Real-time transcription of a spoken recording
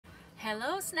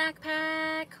Hello Snack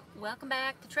Pack! Welcome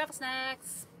back to Travel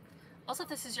Snacks. Also, if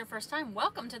this is your first time,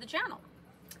 welcome to the channel.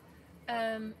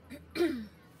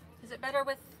 Is it better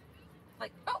with,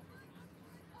 like, oh,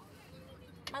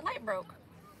 my light broke.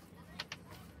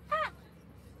 Ah!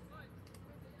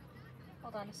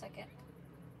 Hold on a second.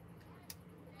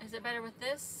 Is it better with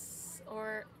this,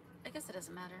 or, I guess it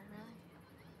doesn't matter, really.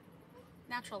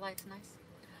 Natural light's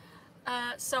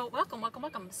nice. So, welcome.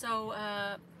 So,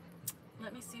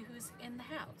 let me see who's in the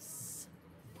house.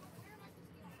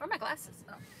 Where are my glasses?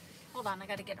 Oh, hold on, I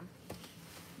gotta get them.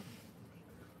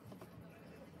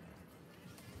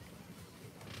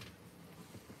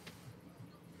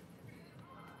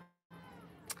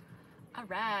 All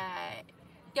right.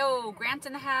 Yo, Grant's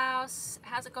in the house.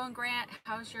 How's it going, Grant?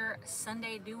 How's your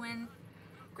Sunday doing?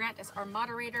 Grant is our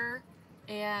moderator,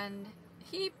 and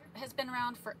he has been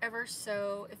around forever,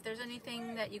 so if there's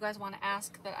anything that you guys want to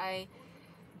ask that I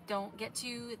don't get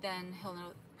to, then he'll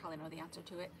probably know the answer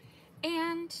to it.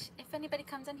 And if anybody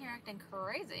comes in here acting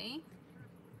crazy,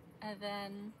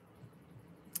 then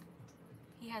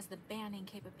he has the banning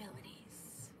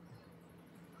capabilities.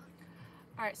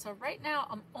 All right, so right now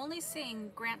I'm only seeing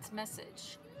Grant's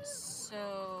message.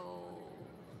 So,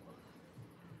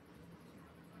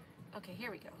 okay,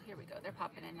 here we go. They're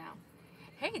popping in now.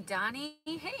 Hey, Donnie.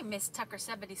 Hey, Miss Tucker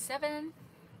 77.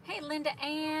 Hey, Linda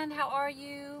Ann. How are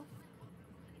you?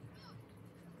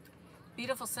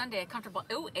 Beautiful Sunday, comfortable.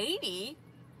 Oh, 80.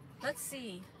 Let's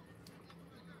see.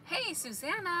 Hey,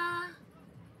 Susanna.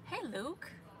 Hey,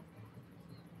 Luke.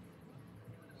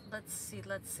 Let's see.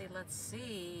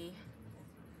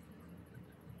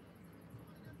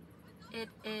 It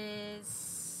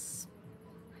is,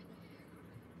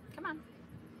 come on.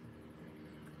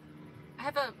 I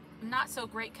have a not so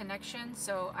great connection,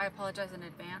 so I apologize in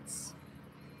advance.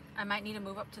 I might need to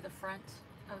move up to the front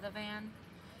of the van.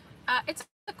 It's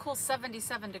a cool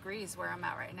 77 degrees where I'm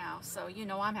at right now, so you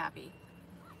know I'm happy.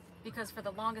 Because for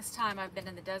the longest time I've been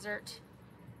in the desert,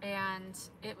 and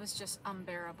it was just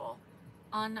unbearable.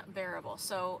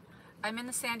 So I'm in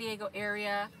the San Diego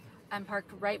area. I'm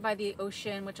parked right by the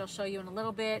ocean, which I'll show you in a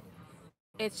little bit.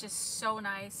 It's just so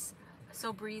nice,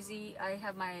 so breezy. I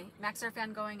have my Maxxair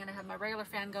fan going and I have my regular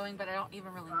fan going, but I don't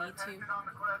even really need to. On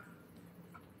the cliff.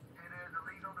 It is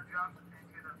illegal to jump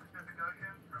into the Pacific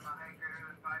Ocean from a height greater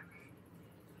than 5 feet.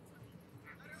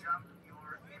 If you jump, you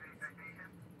will receive a citation.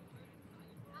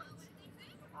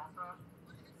 Also,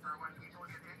 for when people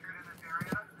get injured in this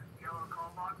area, this yellow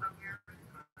call box up here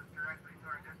goes directly to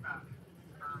our dispatch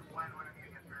for when one of you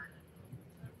gets hurt.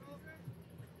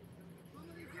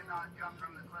 You cannot jump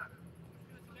from the cliff.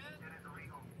 It is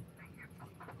illegal. Thank you.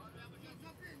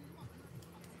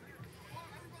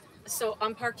 So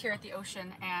I'm parked here at the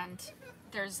ocean, and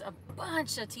there's a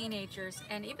bunch of teenagers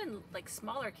and even like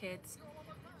smaller kids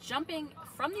jumping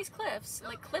from these cliffs,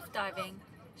 like cliff diving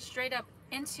straight up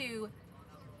into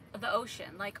the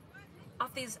ocean, like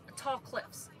off these tall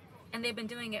cliffs. And they've been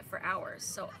doing it for hours.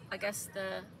 So I guess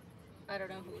I don't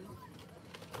know who,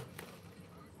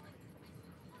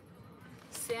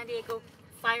 San Diego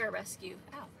Fire Rescue.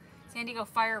 Ow. San Diego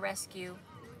Fire Rescue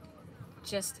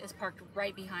just is parked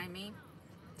right behind me,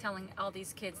 telling all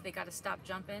these kids they got to stop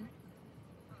jumping.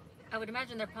 I would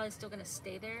imagine they're probably still going to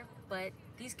stay there, but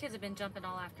these kids have been jumping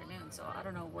all afternoon, so I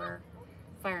don't know where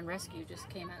Fire and Rescue just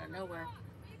came out of nowhere.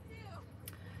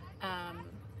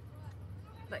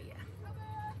 But yeah.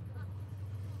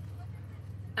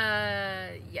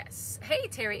 Yes. Hey,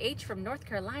 Terry H. from North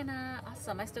Carolina.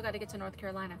 Awesome. I still got to get to North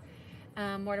Carolina.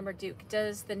 Mortimer Duke.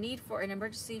 Does the need for an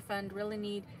emergency fund really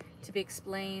need to be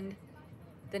explained?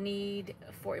 The need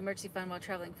for emergency fund while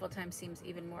traveling full-time seems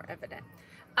even more evident.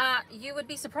 You would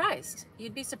be surprised.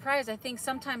 You'd be surprised. I think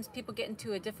sometimes people get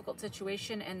into a difficult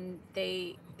situation and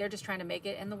they're just trying to make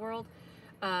it in the world.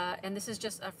 And this is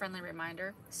just a friendly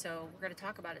reminder. So we're going to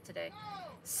talk about it today.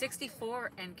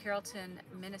 64 in Carrollton,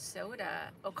 Minnesota.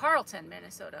 Oh, Carlton,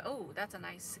 Minnesota. Oh, that's a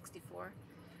nice 64.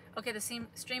 Okay, the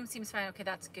stream seems fine. Okay,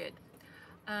 that's good.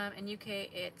 In UK,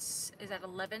 is at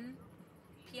 11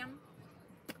 p.m.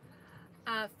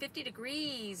 50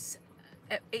 degrees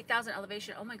at 8,000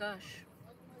 elevation. Oh my gosh.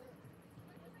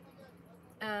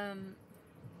 Fun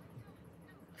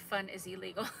is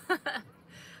illegal.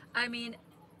 I mean,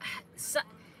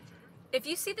 if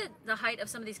you see the height of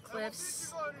some of these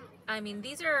cliffs, I mean,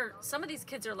 some of these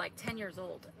kids are like 10 years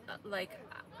old. Like,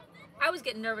 I was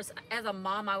getting nervous as a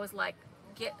mom. I was like,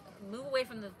 move away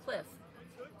from the cliff.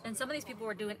 And some of these people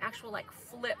were doing actual like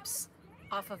flips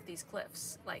off of these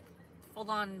cliffs, like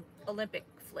full-on Olympic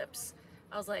flips.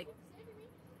 I was like,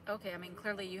 okay, I mean,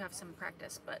 clearly you have some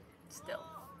practice, but still.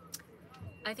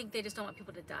 I think they just don't want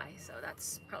people to die, so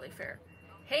that's probably fair.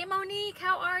 Hey Monique,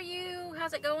 how are you?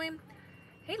 How's it going?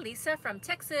 Hey Lisa from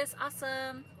Texas,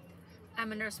 awesome.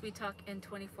 I'm a nurse, we talk in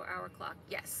 24-hour clock.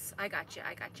 Yes, I got you,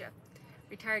 I got you.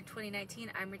 Retired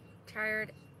 2019, I'm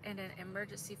retired and an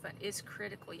emergency fund is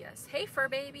critical, yes. Hey Fur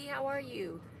Baby, how are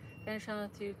you? Finish on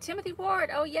through Timothy Ward,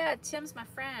 oh yeah, Tim's my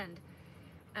friend.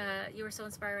 You were so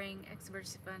inspiring,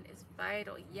 emergency fund is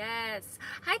vital, yes.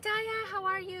 Hi Daya, how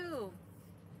are you?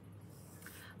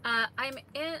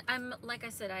 I'm like I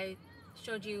said, I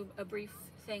showed you a brief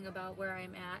thing about where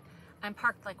I'm at. I'm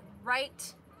parked like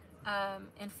right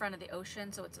in front of the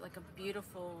ocean, so it's like a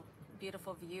beautiful,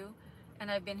 beautiful view.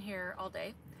 And I've been here all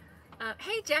day.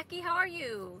 Hey Jackie, how are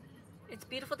you? It's a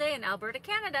beautiful day in Alberta,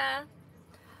 Canada.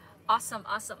 Awesome,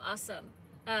 awesome, awesome.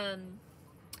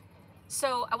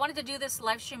 So I wanted to do this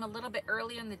live stream a little bit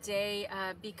earlier in the day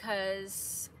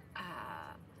because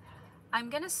I'm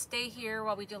gonna stay here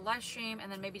while we do a live stream, and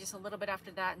then maybe just a little bit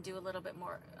after that and do a little bit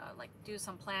more, like do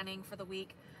some planning for the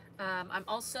week. I'm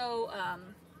also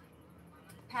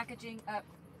packaging up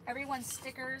everyone's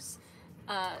stickers.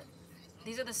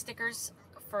 These are the stickers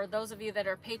for those of you that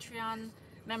are Patreon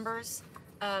members.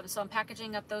 So I'm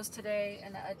packaging up those today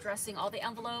and addressing all the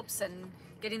envelopes and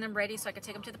getting them ready so I can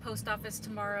take them to the post office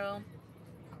tomorrow.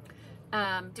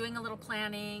 Doing a little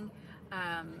planning.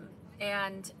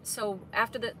 And so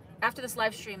after this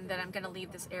live stream, then I'm going to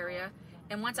leave this area.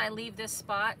 And once I leave this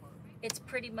spot, it's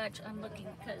pretty much, I'm looking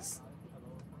because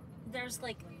there's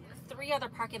like 3 other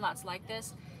parking lots like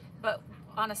this. But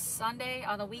on a Sunday,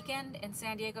 on a weekend in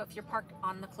San Diego, if you're parked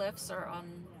on the cliffs or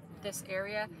on this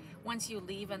area, once you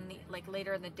leave in the, like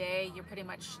later in the day, you're pretty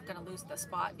much going to lose the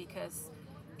spot because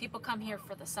people come here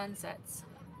for the sunsets.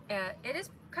 It is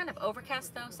kind of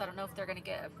overcast though, so I don't know if they're going to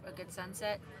get a good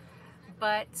sunset.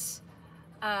 But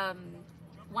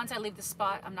once I leave the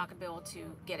spot, I'm not gonna be able to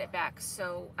get it back.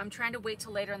 So I'm trying to wait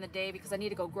till later in the day because I need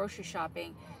to go grocery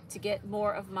shopping to get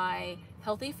more of my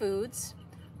healthy foods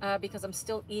because I'm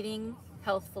still eating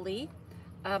healthfully.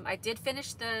 I did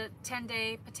finish the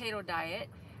 10-day potato diet.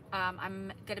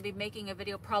 I'm gonna be making a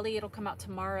video, probably it'll come out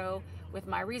tomorrow with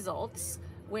my results,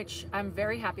 which I'm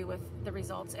very happy with the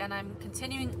results. And I'm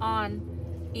continuing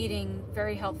on eating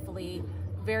very healthfully,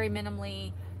 very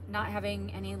minimally, not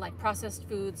having any like processed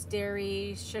foods,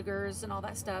 dairy, sugars, and all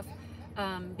that stuff,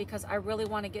 because I really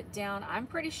want to get down. I'm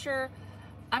pretty sure,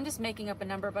 I'm just making up a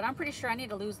number, but I'm pretty sure I need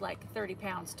to lose like 30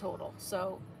 pounds total.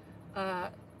 So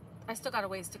I still got a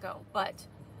ways to go, but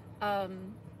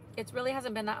it really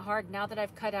hasn't been that hard now that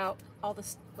I've cut out all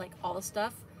this, like all the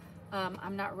stuff.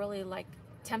 I'm not really like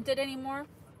tempted anymore.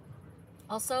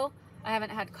 Also, I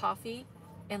haven't had coffee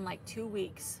in like 2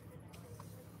 weeks.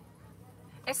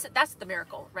 That's the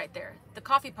miracle right there. The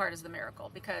coffee part is the miracle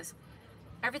because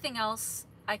everything else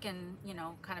I can, you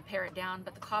know, kind of pare it down,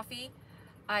 but the coffee,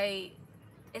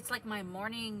 it's like my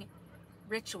morning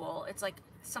ritual. It's like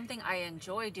something I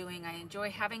enjoy doing. I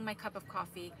enjoy having my cup of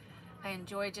coffee. I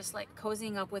enjoy just like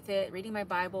cozying up with it, reading my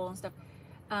Bible and stuff.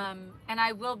 And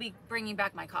I will be bringing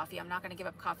back my coffee. I'm not going to give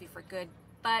up coffee for good,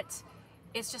 but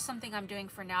it's just something I'm doing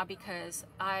for now because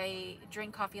I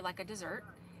drink coffee like a dessert.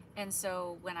 And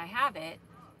so when I have it,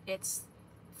 it's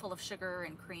full of sugar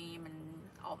and cream and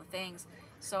all the things.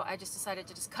 So I just decided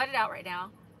to just cut it out right now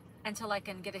until I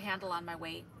can get a handle on my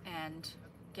weight and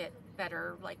get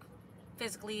better, like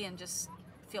physically, and just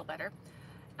feel better.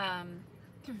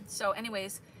 So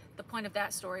anyways, the point of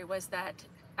that story was that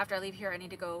after I leave here, I need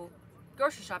to go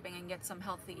grocery shopping and get some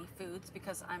healthy foods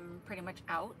because I'm pretty much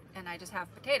out and I just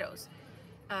have potatoes.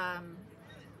 And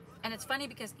it's funny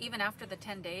because even after the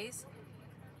 10 days,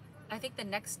 I think the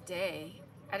next day,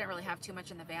 I didn't really have too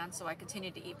much in the van, so I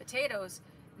continued to eat potatoes.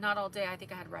 Not all day, I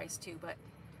think I had rice too, but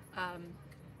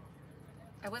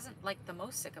I wasn't like the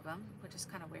most sick of them, which is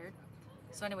kind of weird.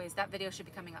 So anyways, that video should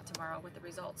be coming out tomorrow with the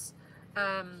results.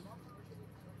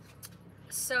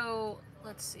 So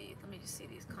let's see, let me just see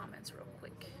these comments real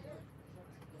quick.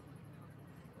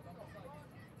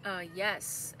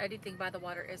 Yes, anything by the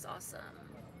water is awesome.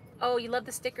 Oh, you love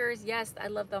the stickers? Yes, I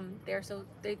love them.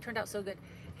 They turned out so good.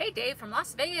 Hey Dave from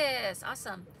Las Vegas,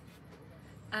 awesome.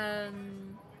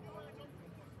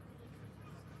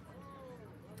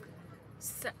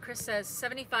 Chris says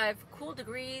 75 cool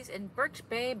degrees in Birch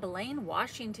Bay, Blaine,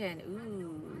 Washington.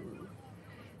 Ooh.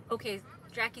 Okay,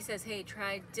 Jackie says, hey,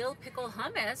 try dill pickle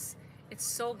hummus. It's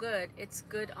so good. It's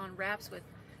good on wraps with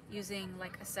using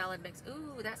like a salad mix.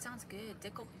 Ooh, that sounds good.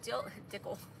 Dickle.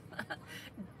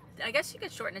 I guess you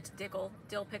could shorten it to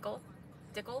dill pickle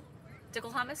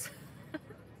hummus.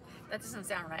 That doesn't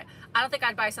sound right. I don't think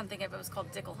I'd buy something if it was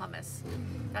called dickle hummus.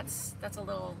 That's a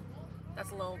little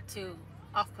too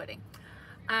off-putting.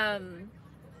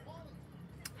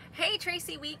 Hey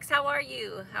Tracy Weeks, how are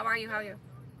you? How are you? How are you?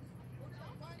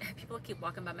 People keep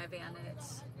walking by my van and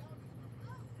it's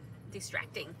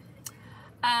distracting.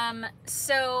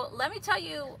 So let me tell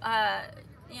you,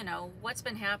 you know, what's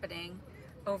been happening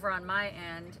over on my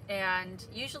end. And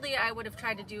usually I would have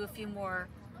tried to do a few more,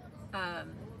 what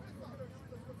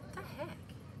the heck?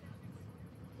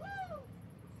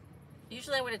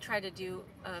 Usually I would have tried to do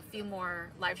a few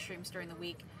more live streams during the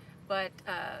week, but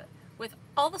with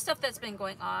all the stuff that's been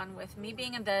going on, with me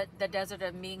being in the desert,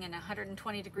 of being in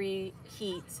 120-degree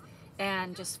heat,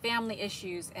 and just family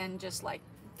issues, and just like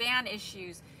van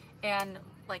issues, and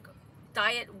like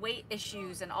diet weight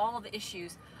issues, and all of the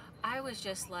issues, I was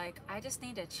just like, I just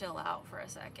need to chill out for a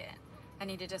second. I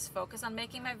need to just focus on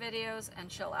making my videos and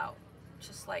chill out,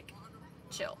 just like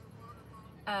chill.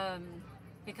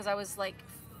 Because I was like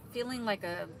feeling like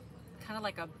a kind of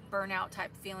like a burnout type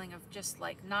feeling of just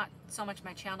like not so much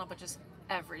my channel but just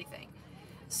everything.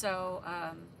 So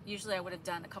usually I would have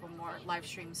done a couple more live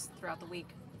streams throughout the week,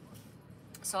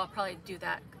 so I'll probably do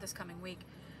that this coming week.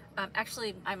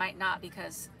 Actually I might not,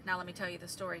 because now let me tell you the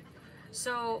story.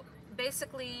 So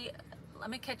basically,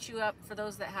 let me catch you up for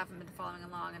those that haven't been following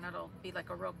along, and it'll be like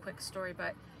a real quick story.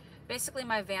 But basically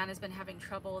my van has been having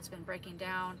trouble, it's been breaking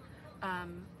down.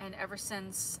 And ever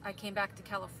since I came back to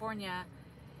California,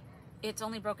 it's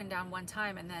only broken down one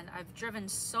time, and then I've driven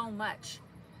so much,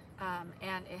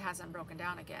 and it hasn't broken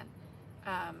down again.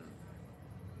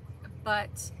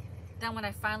 But then when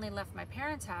I finally left my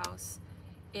parents' house,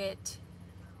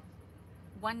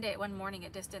 one morning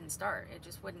it just didn't start. It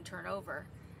just wouldn't turn over.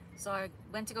 So I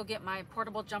went to go get my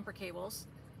portable jumper cables,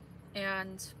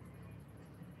 and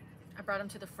I brought them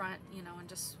to the front, you know, and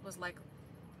just was like,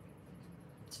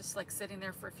 sitting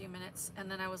there for a few minutes, and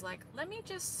then I was like, let me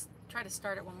just try to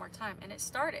start it one more time, and it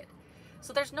started.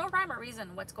 So there's no rhyme or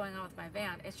reason what's going on with my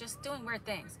van. It's just doing weird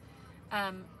things.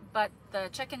 But the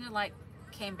check engine light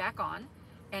came back on,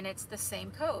 and it's the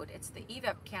same code. It's the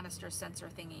EVAP canister sensor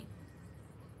thingy,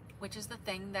 which is the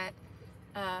thing that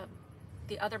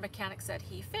the other mechanic said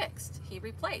he fixed, he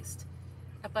replaced,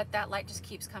 but that light just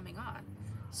keeps coming on.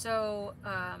 So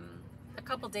a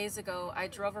couple days ago, I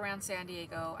drove around San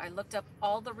Diego. I looked up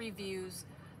all the reviews,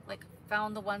 like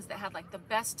found the ones that had like the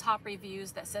best top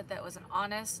reviews that said that it was an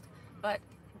honest but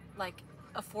like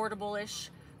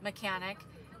affordable-ish mechanic,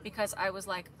 because I was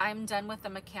like, I'm done with the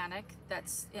mechanic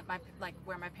that's at my, like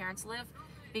where my parents live,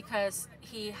 because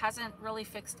he hasn't really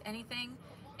fixed anything,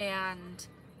 and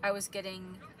I was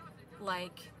getting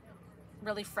like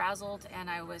really frazzled, and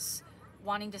I was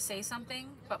wanting to say something,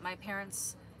 but my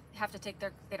parents have to take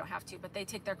their, they don't have to, but they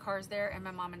take their cars there, and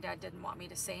my mom and dad didn't want me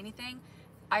to say anything.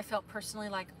 I felt personally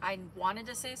like I wanted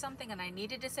to say something and I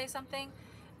needed to say something,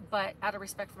 but out of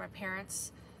respect for my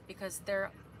parents, because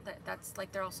that's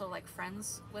like, they're also like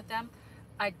friends with them,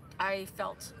 I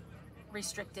felt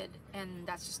restricted, and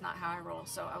that's just not how I roll.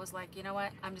 So I was like, you know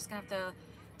what, I'm just gonna have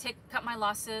to cut my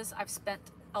losses. I've spent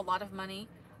a lot of money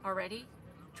already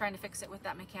trying to fix it with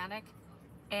that mechanic,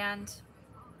 and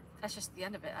that's just the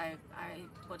end of it. I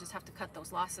will just have to cut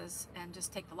those losses and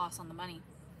just take the loss on the money.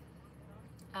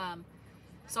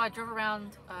 So I drove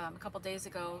around a couple days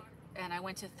ago, and I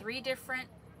went to 3 different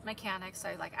mechanics.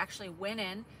 I like actually went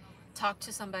in, talked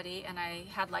to somebody, and I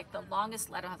had like the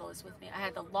longest, I don't have the list with me, I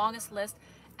had the longest list,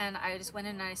 and I just went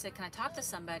in and I said, can I talk to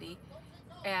somebody?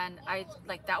 And I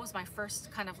like, that was my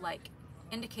first kind of like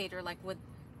indicator, like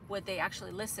would they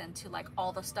actually listen to like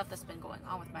all the stuff that's been going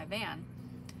on with my van?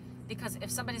 Because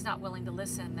if somebody's not willing to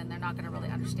listen, then they're not going to really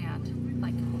understand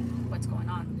like what's going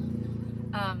on.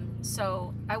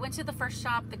 So I went to the first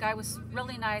shop. The guy was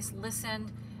really nice,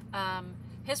 listened.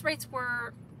 His rates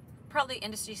were probably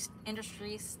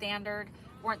industry standard,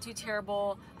 weren't too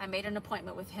terrible. I made an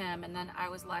appointment with him, and then I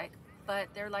was like, but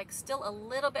they're like still a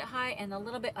little bit high and a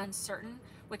little bit uncertain,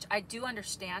 which I do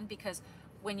understand, because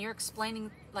when you're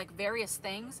explaining like various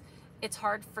things, it's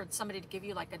hard for somebody to give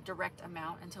you like a direct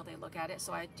amount until they look at it.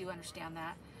 So I do understand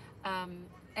that.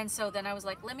 And so then I was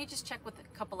like, let me just check with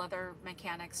a couple other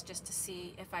mechanics just to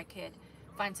see if I could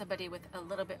find somebody with a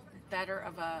little bit better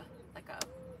of a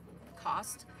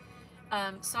cost.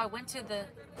 So I went to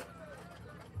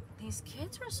these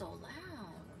kids were so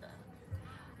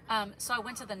loud. So I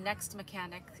went to the next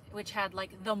mechanic, which had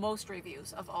like the most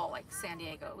reviews of all, like San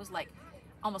Diego. It was like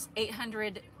almost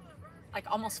 800, like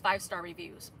almost 5-star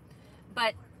reviews.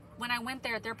 But when I went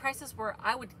there, their prices were,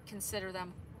 I would consider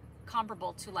them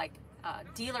comparable to like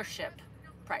dealership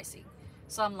pricing.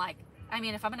 So I'm like, I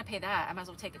mean, if I'm gonna pay that, I might as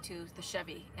well take it to the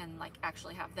CHEVY and like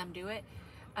actually have them do it.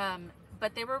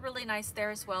 But they were really nice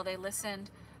there as well. They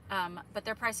listened, but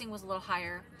their pricing was a little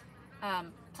higher.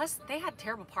 Plus, they had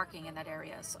terrible parking in that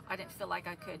area, so I didn't feel like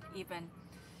I could even,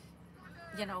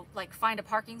 you know, like find a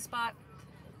parking spot.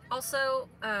 Also,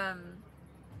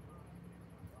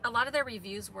 a lot of their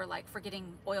reviews were like for getting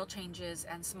oil changes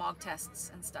and smog tests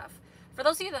and stuff. For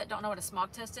those of you that don't know what a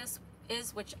smog test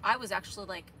is, which I was actually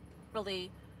like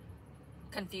really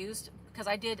confused because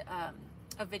I did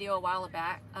a video a while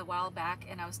back,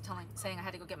 and I was saying I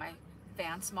had to go get my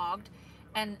van smogged,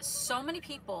 and so many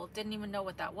people didn't even know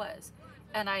what that was.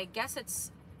 And I guess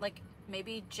it's like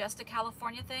maybe just a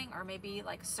California thing or maybe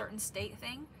like a certain state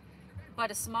thing,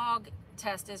 but a smog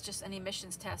test is just an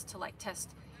emissions test to like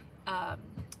test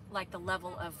like the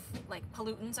level of like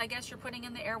pollutants, I guess, you're putting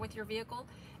in the air with your vehicle.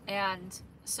 And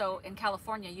so in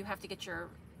California, you have to get your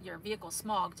vehicle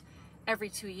smogged every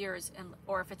 2 years, and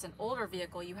or if it's an older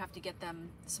vehicle, you have to get them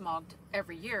smogged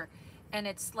every year, and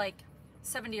it's like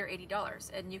 $70 or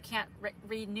 $80, and you can't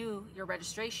renew your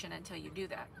registration until you do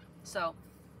that. So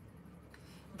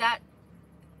that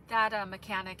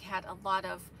mechanic had a lot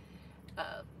of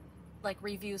like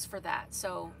reviews for that.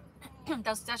 So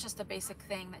that's just a basic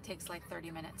thing that takes like 30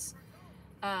 minutes.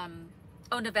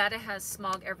 Oh, Nevada has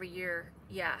smog every year.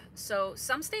 Yeah, so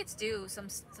some states do, some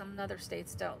other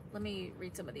states don't. Let me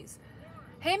read some of these.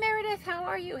 Hey Meredith, how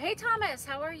are you? Hey Thomas,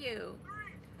 how are you?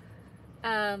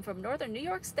 From Northern New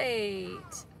York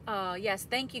State. Yes,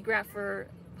 thank you, Graf, for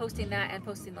posting that and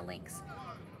posting the links.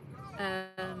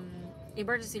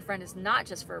 Emergency fund is not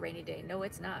just for a rainy day. No,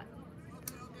 it's not.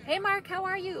 Hey Mark, how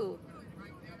are you?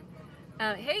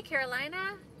 Hey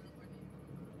Carolina.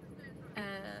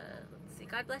 Let's see.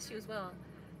 God bless you as well.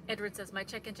 Edward says, my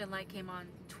check engine light came on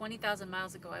 20,000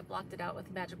 miles ago. I blocked it out with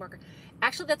a magic marker.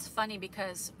 Actually, that's funny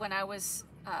because when I was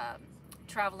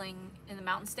traveling in the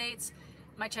mountain states,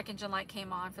 my check engine light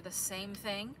came on for the same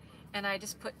thing. And I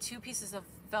just put 2 pieces of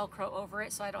Velcro over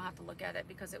it so I don't have to look at it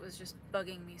because it was just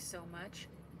bugging me so much.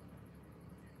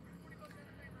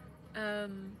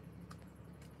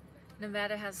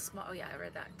 Nevada has small, oh yeah, I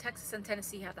read that. Texas and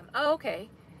Tennessee have them. Oh, okay.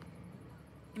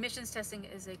 Emissions testing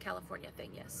is a California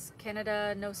thing, yes.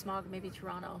 Canada, no smog, maybe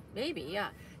Toronto. Maybe, yeah.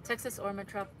 Texas or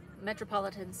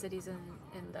metropolitan cities in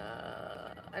the,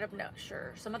 I don't know,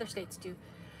 sure. Some other states do.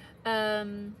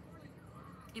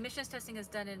 Emissions testing is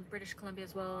done in British Columbia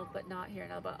as well, but not here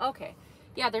in Alabama. Okay.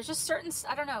 Yeah, there's just certain,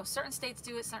 I don't know, certain states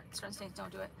do it, certain states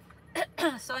don't do it.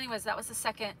 So anyways, that was the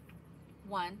second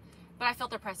one, but I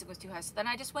felt their pricing was too high. So then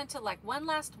I just went to like one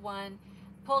last one,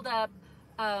 pulled up,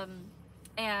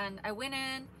 and I went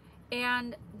in,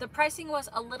 and the pricing was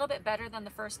a little bit better than the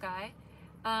first guy.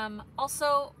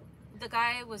 Also, the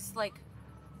guy was like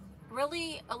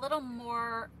really a little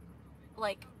more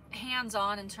like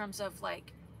hands-on in terms of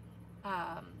like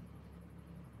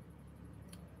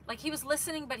he was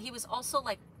listening, but he was also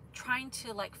like trying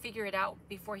to like figure it out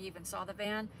before he even saw the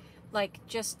van, like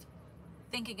just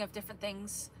thinking of different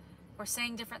things or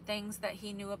saying different things that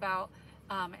he knew about.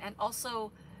 And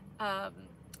also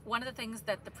one of the things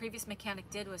that the previous mechanic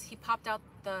did was he popped out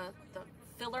the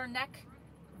filler neck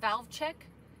valve check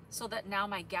so that now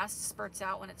my gas spurts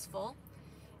out when it's full.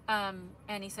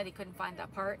 And he said he couldn't find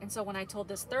that part. And so when I told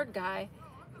this third guy,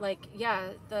 like,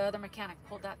 yeah, the other mechanic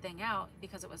pulled that thing out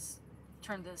because it was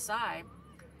turned to the side,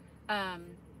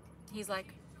 he's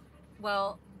like,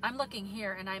 well, I'm looking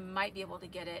here and I might be able to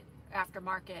get it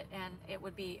aftermarket, and it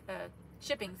would be a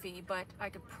shipping fee, but I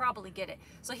could probably get it.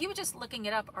 So he was just looking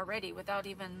it up already without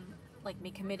even like me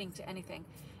committing to anything.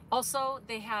 Also,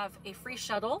 they have a free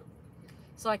shuttle,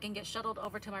 so I can get shuttled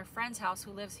over to my friend's house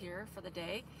who lives here for the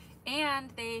day, and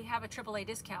they have a AAA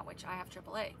discount, which I have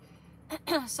AAA.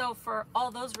 So for all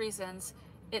those reasons,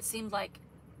 it seemed like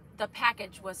the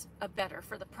package was a better,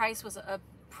 for the price was a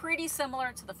pretty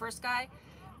similar to the first guy,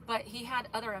 but he had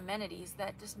other amenities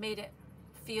that just made it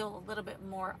feel a little bit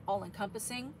more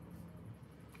all-encompassing.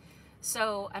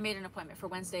 So I made an appointment for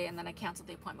Wednesday, and then I canceled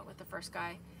the appointment with the first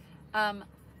guy.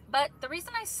 But the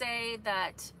reason I say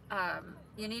that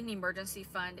you need an emergency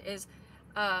fund is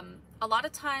a lot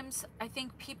of times I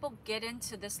think people get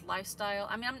into this lifestyle.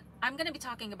 I mean, I'm going to be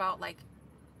talking about like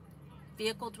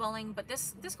vehicle dwelling, but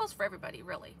this goes for everybody,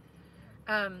 really.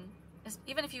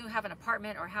 Even if you have an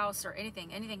apartment or house or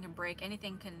anything can break,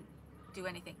 anything can do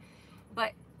anything.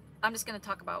 But I'm just going to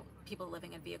talk about people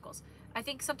living in vehicles. I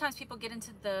think sometimes people get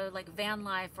into the like van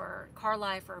life or car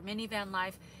life or minivan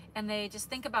life, and they just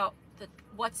think about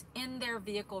what's in their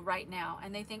vehicle right now,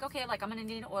 and they think, okay, like I'm going to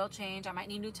need an oil change, I might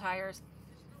need new tires,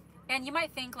 and you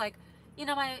might think like, you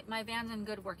know, my van's in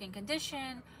good working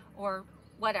condition or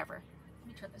whatever. Let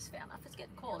me turn this fan off. It's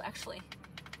getting cold, actually.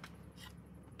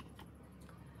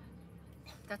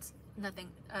 That's nothing,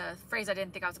 phrase I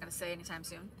didn't think I was going to say anytime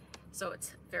soon, so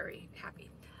it's very happy.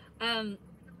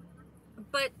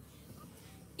 But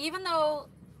even though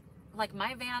like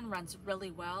my van runs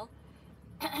really well,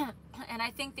 and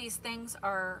I think these things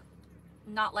are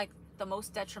not like the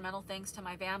most detrimental things to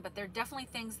my van, but they're definitely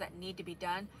things that need to be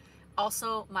done.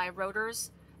 Also, my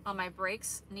rotors on my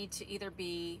brakes need to either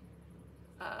be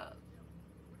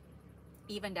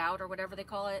evened out or whatever they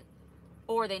call it,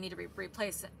 or they need to be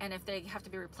replaced. And if they have to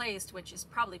be replaced, which is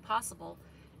probably possible,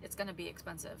 it's going to be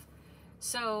expensive.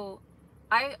 So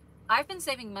I've been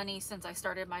saving money since I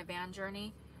started my van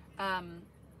journey, and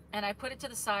I put it to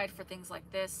the side for things like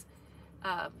this.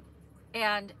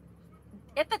 And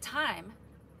at the time,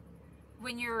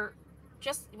 when you're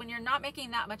not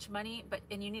making that much money,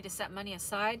 and you need to set money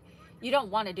aside, you don't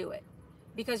want to do it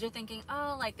because you're thinking,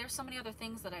 oh, like there's so many other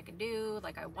things that I could do,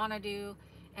 like I want to do,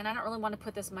 and I don't really want to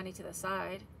put this money to the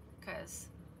side because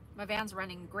my van's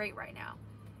running great right now.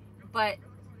 But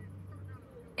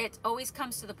it always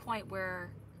comes to the point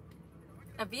where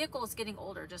a vehicle is getting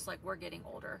older, just like we're getting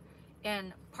older,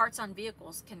 and parts on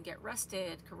vehicles can get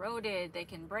rusted, corroded, they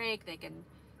can break, they can,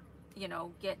 you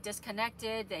know, get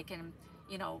disconnected, they can,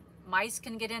 you know, mice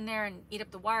can get in there and eat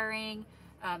up the wiring,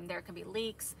 there can be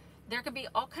leaks, there can be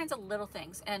all kinds of little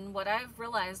things. And what I've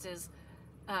realized is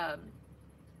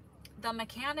the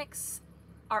mechanics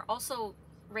are also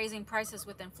raising prices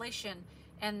with inflation.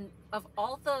 And of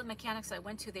all the mechanics I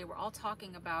went to, they were all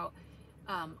talking about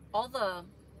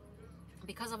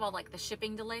because of all like the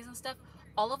shipping delays and stuff,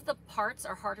 all of the parts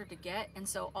are harder to get. And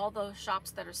so all those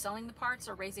shops that are selling the parts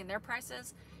are raising their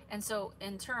prices. And so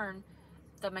in turn,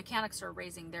 the mechanics are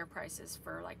raising their prices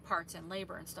for like parts and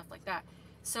labor and stuff like that.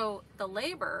 So the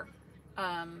labor,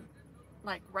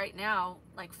 like right now,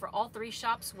 like for all three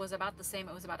shops was about the same.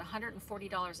 It was about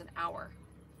 $140 an hour.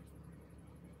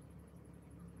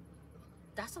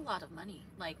 That's a lot of money.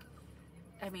 Like,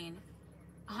 I mean,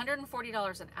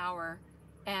 $140 an hour.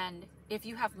 And if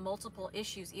you have multiple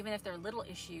issues, even if they're little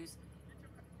issues,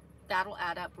 that'll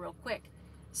add up real quick.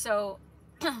 So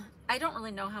I don't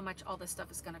really know how much all this stuff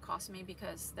is going to cost me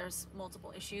because there's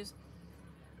multiple issues.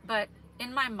 But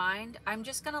in my mind, I'm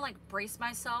just going to like brace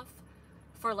myself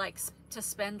for like to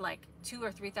spend like $2,000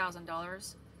 or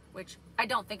 $3,000, which I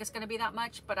don't think it's going to be that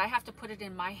much, but I have to put it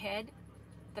in my head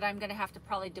that I'm going to have to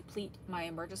probably deplete my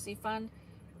emergency fund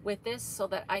with this so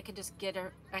that I can just get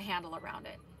a handle around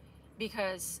it.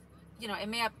 Because, you know, it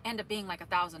may end up being like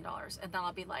 $1,000, and then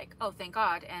I'll be like, oh, thank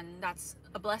God, and that's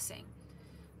a blessing.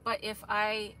 But if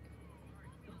I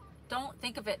don't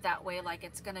think of it that way, like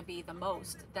it's going to be the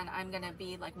most, then I'm going to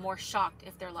be like more shocked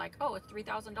if they're like, oh, it's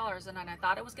 $3,000, and then I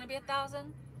thought it was going to be $1,000.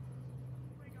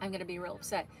 I'm going to be real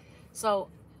upset. So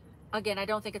again, I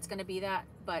don't think it's going to be that,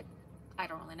 but I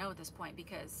don't really know at this point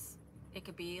because it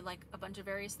could be like a bunch of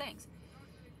various things.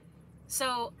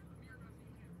 So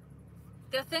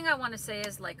the thing I want to say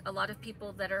is, like, a lot of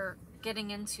people that are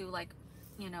getting into, like,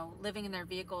 you know, living in their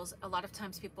vehicles, a lot of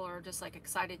times people are just like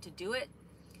excited to do it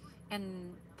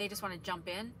and they just want to jump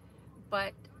in.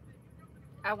 But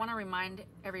I want to remind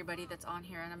everybody that's on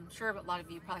here, and I'm sure a lot of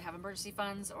you probably have emergency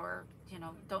funds or, you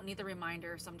know, don't need the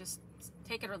reminder, so I'm just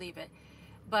take it or leave it.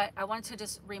 But I wanted to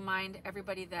just remind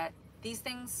everybody that these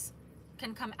things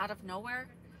can come out of nowhere.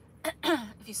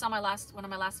 If you saw one of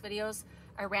my last videos,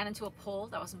 I ran into a pole.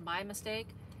 That was my mistake,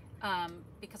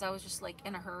 because I was just like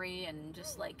in a hurry and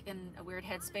just like in a weird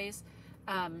headspace.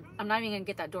 I'm not even gonna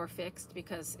get that door fixed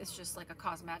because it's just like a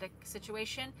cosmetic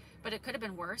situation, but it could have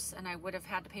been worse and I would have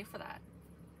had to pay for that.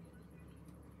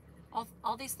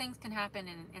 All these things can happen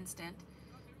in an instant,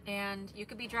 and you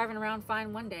could be driving around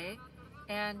fine one day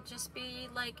and just be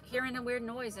like hearing a weird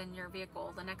noise in your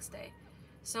vehicle the next day.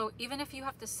 So even if you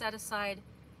have to set aside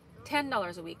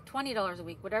 $10 a week, $20 a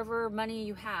week, whatever money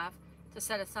you have to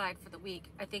set aside for the week,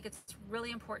 I think it's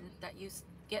really important that you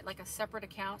get like a separate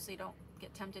account so you don't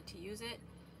get tempted to use it.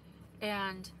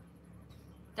 And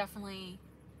definitely,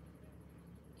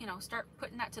 you know, start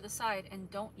putting that to the side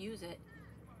and don't use it.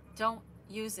 Don't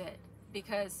use it,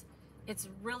 because it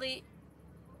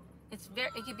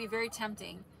can be very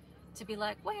tempting to be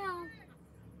like, well,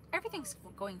 everything's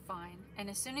going fine. And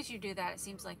as soon as you do that, it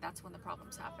seems like that's when the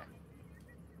problems happen.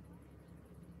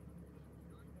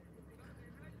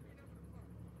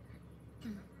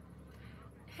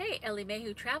 Hey, Ellie May,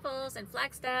 who travels in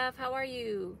Flagstaff, how are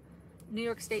you? New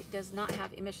York State does not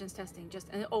have emissions testing, just,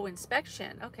 oh,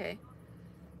 inspection, okay.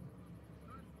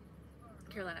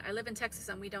 Carolina, I live in Texas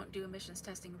and we don't do emissions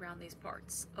testing around these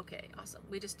parts. Okay, awesome.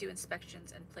 We just do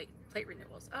inspections and plate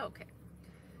renewals. Oh, okay.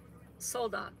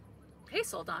 Soldan. Hey,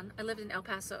 Soldan. I lived in El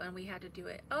Paso and we had to do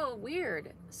it. Oh,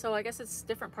 weird. So I guess it's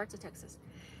different parts of Texas.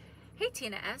 Hey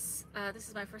Tina S, this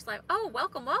is my first live. Oh,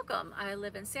 welcome, welcome. I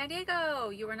live in San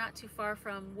Diego. You are not too far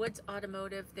from Woods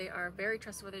Automotive. They are very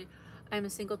trustworthy. I'm a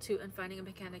single too, and finding a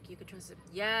mechanic you can trust it.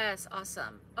 Yes,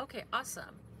 awesome. Okay,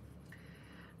 awesome.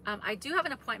 I do have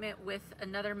an appointment with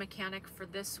another mechanic for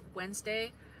this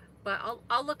Wednesday, but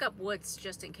I'll look up Woods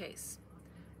just in case.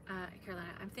 Carolina,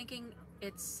 I'm thinking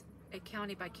it's a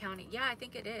county by county. Yeah, I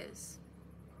think it is.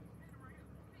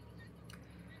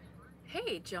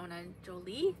 Hey, Jonah and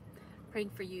Jolie.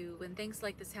 Praying for you. When things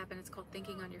like this happen, it's called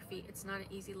thinking on your feet. It's not an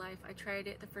easy life. I tried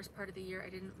it the first part of the year. I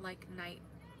didn't like night,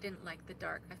 didn't like the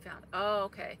dark. I found. Oh,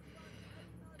 okay.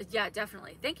 Yeah,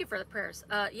 definitely. Thank you for the prayers.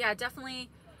 Yeah, definitely.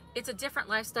 It's a different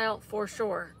lifestyle for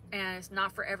sure, and it's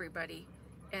not for everybody,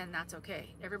 and that's okay.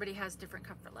 Everybody has different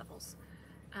comfort levels.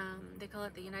 They call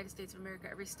it the United States of America.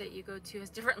 Every state you go to has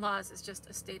different laws. It's just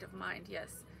a state of mind.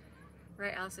 Yes.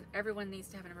 Right, Allison? Everyone needs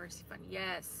to have an emergency fund.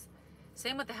 Yes.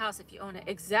 Same with the house if you own it.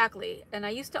 Exactly. And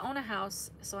I used to own a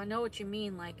house, so I know what you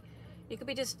mean. Like, you could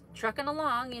be just trucking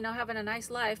along, you know, having a nice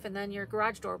life, and then your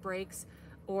garage door breaks,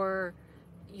 or,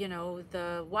 you know,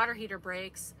 the water heater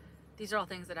breaks. These are all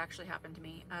things that actually happened to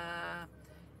me.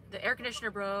 The air conditioner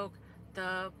broke,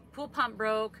 the pool pump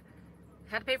broke,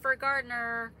 had to pay for a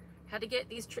gardener, had to get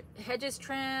these hedges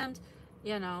trimmed,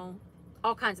 you know,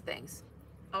 all kinds of things.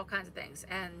 All kinds of things.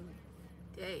 And,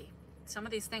 hey, some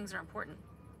of these things are important.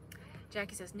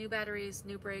 Jackie says, new batteries,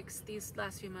 new brakes, these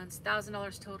last few months,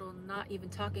 $1,000 total, not even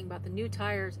talking about the new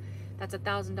tires. That's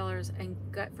 $1,000, and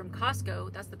got from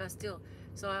Costco, that's the best deal.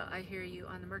 So I hear you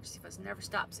on the emergency fund, never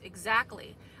stops.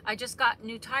 Exactly. I just got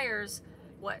new tires,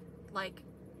 what, like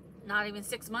not even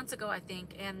 6 months ago, I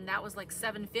think, and that was like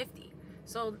 $750.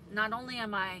 So not only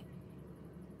am I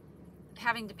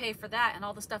having to pay for that and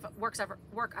all the stuff work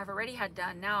I've already had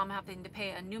done, now I'm having to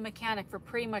pay a new mechanic for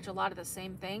pretty much a lot of the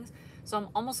same things. So I'm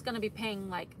almost going to be paying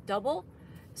like double.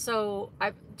 So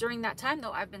during that time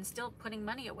though, I've been still putting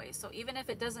money away. So even if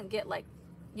it doesn't get like,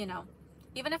 you know,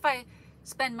 even if I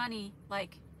spend money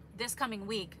like this coming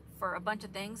week for a bunch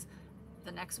of things,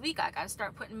 the next week I got to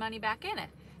start putting money back in it,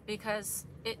 because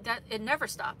it never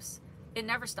stops. It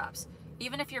never stops.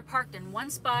 Even if you're parked in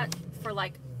one spot for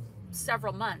like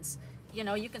several months, you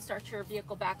know, you can start your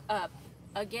vehicle back up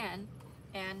again,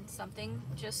 and something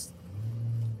just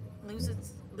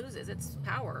loses its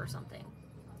power or something.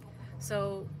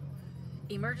 So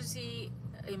emergency,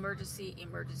 emergency,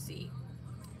 emergency.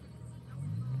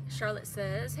 Charlotte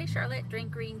says, hey Charlotte, drink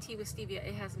green tea with stevia.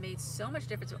 It has made so much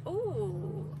difference.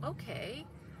 Oh, okay.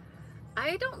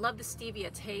 I don't love the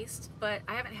stevia taste, but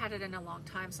I haven't had it in a long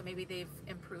time, so maybe they've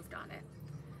improved on it.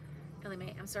 Ellie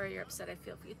Mae, I'm sorry you're upset. I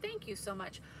feel for you. Thank you so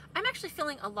much. I'm actually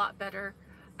feeling a lot better.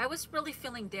 I was really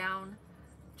feeling down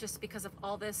just because of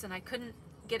all this, and I couldn't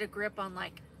get a grip on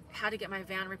like how to get my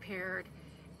van repaired.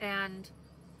 And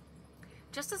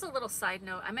just as a little side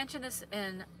note, I mentioned this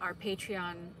in our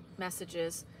Patreon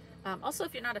messages. Also,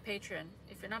 if you're not a patron,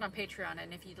 if you're not on Patreon,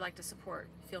 and if you'd like to support,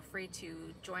 feel free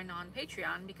to join on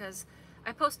Patreon, because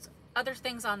I post other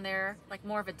things on there, like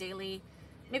more of a daily,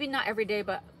 maybe not every day,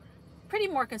 but pretty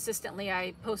more consistently.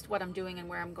 I post what I'm doing and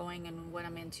where I'm going and what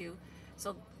I'm into.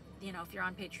 So, you know, if you're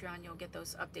on Patreon, you'll get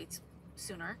those updates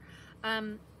sooner.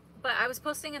 But I was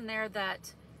posting in there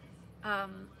that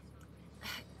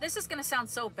this is going to sound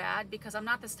so bad because I'm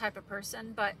not this type of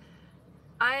person, but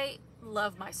I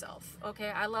love myself.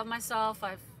 Okay, I love myself.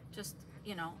 I've just,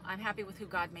 you know, I'm happy with who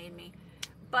God made me.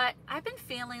 But I've been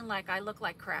feeling like I look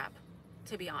like crap,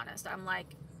 to be honest. I'm like,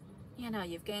 you know,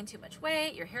 you've gained too much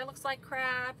weight, your hair looks like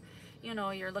crap, you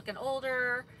know, you're looking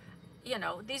older. You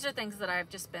know, these are things that I've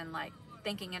just been like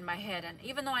thinking in my head. And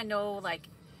even though I know like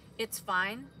it's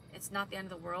fine, it's not the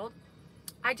end of the world,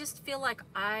 I just feel like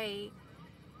I,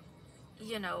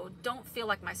 you know, don't feel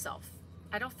like myself.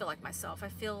 I don't feel like myself. I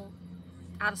feel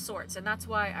out of sorts. And that's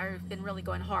why I've been really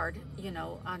going hard, you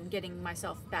know, on getting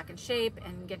myself back in shape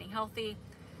and getting healthy.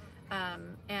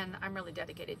 And I'm really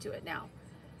dedicated to it now.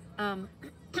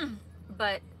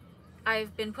 But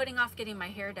I've been putting off getting my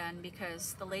hair done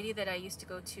because the lady that I used to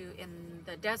go to in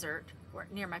the desert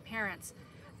near my parents,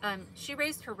 she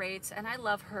raised her rates, and I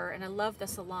love her and I love the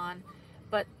salon,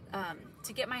 but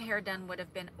to get my hair done would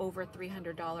have been over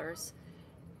 $300.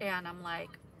 And I'm like,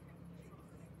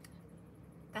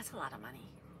 that's a lot of money.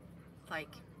 Like,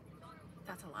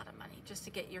 that's a lot of money just to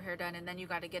get your hair done, and then you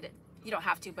got to get it, you don't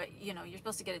have to, but you know, you're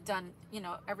supposed to get it done, you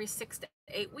know, every 6 to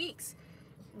 8 weeks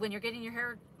when you're getting your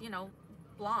hair, you know,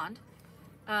 blonde.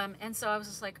 And so I was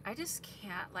just like, I just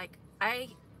can't, like, I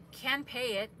can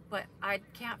pay it, but I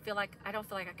don't feel like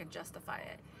I can justify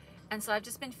it. And so I've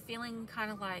just been feeling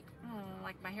kind of like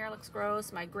my hair looks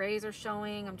gross, my grays are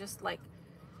showing. I'm just like,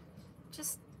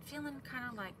 just feeling kind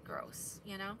of like gross,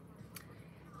 you know?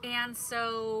 And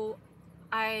so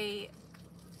I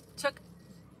took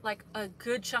like a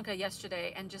good chunk of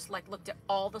yesterday and just like looked at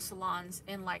all the salons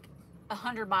in like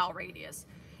 100-mile radius.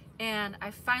 And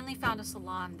I finally found a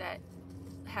salon that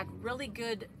had really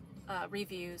good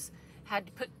reviews,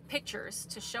 had put pictures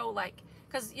to show, like,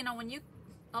 because you know, when you,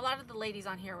 a lot of the ladies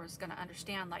on here was going to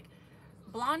understand, like,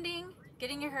 blonding,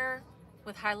 getting your hair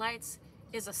with highlights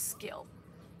is a skill.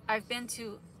 I've been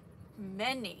to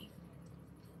many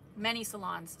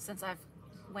salons since I've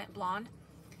went blonde,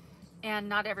 and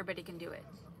not everybody can do it.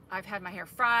 I've had my hair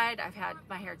fried, I've had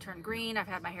my hair turn green, I've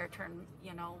had my hair turn,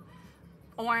 you know,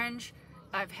 orange,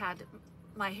 I've had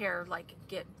my hair like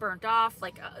get burnt off,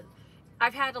 like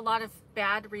I've had a lot of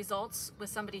bad results with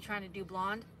somebody trying to do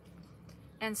blonde,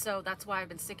 and so that's why I've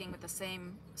been sticking with the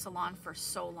same salon for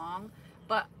so long.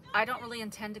 But I don't really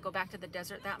intend to go back to the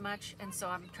desert that much, and so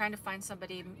I'm trying to find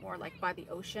somebody more like by the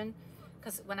ocean,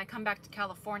 because when I come back to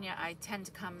California, I tend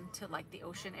to come to like the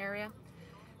ocean area.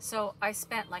 So I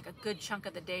spent like a good chunk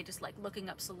of the day just like looking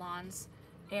up salons,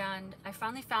 and I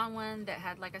finally found one that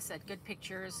had, like I said, good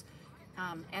pictures,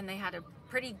 and they had a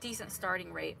pretty decent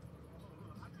starting rate.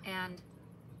 And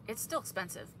it's still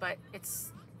expensive, but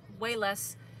it's way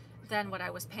less than what I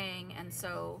was paying. And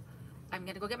so I'm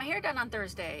gonna go get my hair done on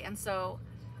Thursday. And so,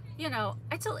 you know,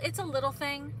 it's a little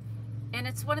thing, and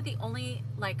it's one of the only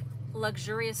like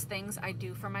luxurious things I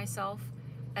do for myself.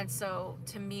 And so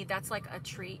to me, that's like a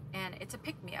treat, and it's a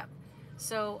pick-me-up.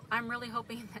 So I'm really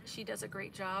hoping that she does a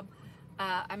great job.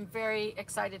 I'm very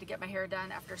excited to get my hair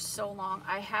done after so long.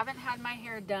 I haven't had my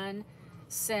hair done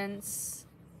since,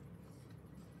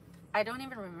 I don't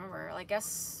even remember, I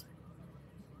guess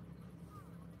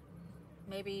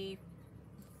maybe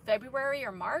February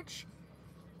or March.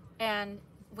 And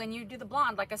when you do the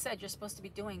blonde, like I said, you're supposed to be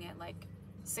doing it like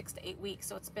 6 to 8 weeks,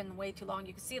 so it's been way too long.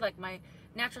 You can see like my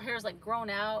natural hair is like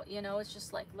grown out, you know, it's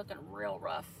just like looking real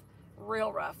rough.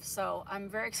 So I'm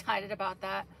very excited about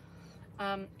that.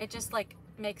 It just like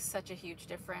makes such a huge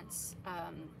difference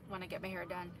when I get my hair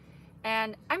done.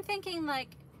 And I'm thinking, like,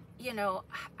 you know,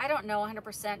 I don't know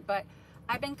 100%, but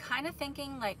I've been kind of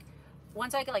thinking like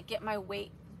once I like get my weight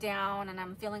down and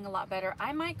I'm feeling a lot better,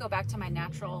 I might go back to my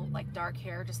natural like dark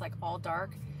hair, just like all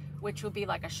dark, which would be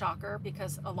like a shocker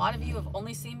because a lot of you have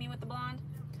only seen me with the blonde.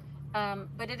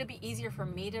 But it'd be easier for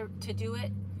me to do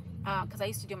it because I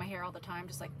used to do my hair all the time,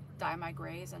 just like dye my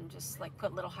grays and just like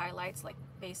put little highlights, like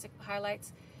basic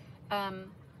highlights.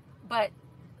 But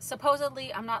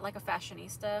supposedly, I'm not like a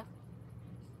fashionista,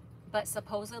 but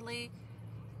supposedly,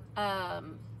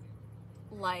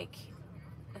 like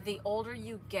the older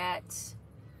you get,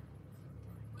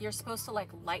 you're supposed to like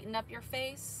lighten up your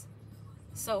face.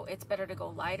 So it's better to go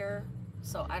lighter.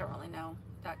 So I don't really know.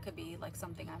 That could be like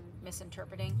something I'm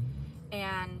misinterpreting,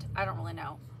 and I don't really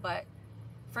know. But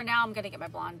for now, I'm gonna get my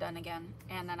blonde done again,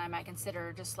 and then I might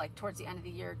consider just like towards the end of the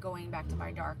year going back to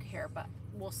my dark hair, but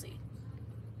we'll see.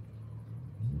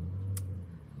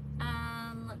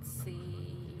 Let's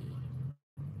see.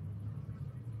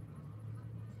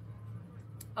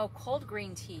 Oh, cold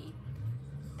green tea.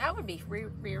 That would be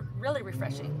really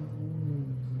refreshing.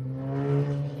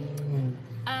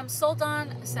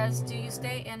 Soldan says, do you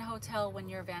stay in a hotel when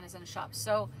your van is in a shop?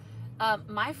 So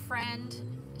my friend,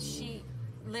 she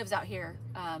lives out here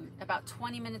about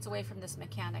 20 minutes away from this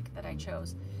mechanic that I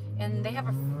chose, and they have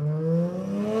a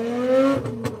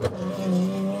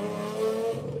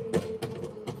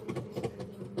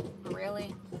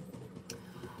really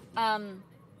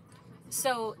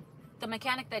so the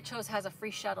mechanic that I chose has a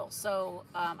free shuttle, so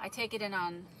I take it in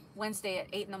on Wednesday at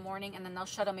 8 in the morning, and then they'll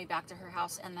shuttle me back to her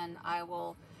house, and then I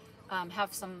will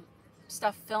have some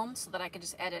stuff filmed so that I can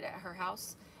just edit at her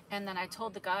house. And then I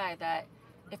told the guy that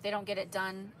if they don't get it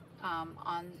done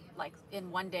on like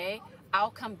in one day,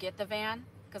 I'll come get the van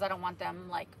because I don't want them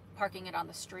like parking it on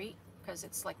the street because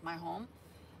it's like my home.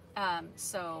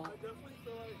 So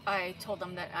I told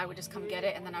them that I would just come get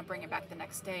it, and then I'll bring it back the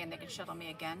next day and they can shuttle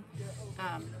me again.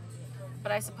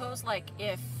 But I suppose like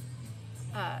if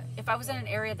I was in an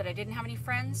area that I didn't have any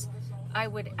friends, I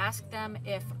would ask them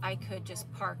if I could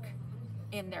just park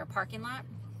in their parking lot,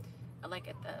 like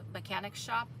at the mechanic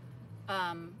shop.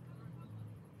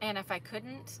 And if I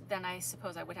couldn't, then I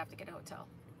suppose I would have to get a hotel.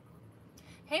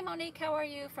 Hey Monique, how are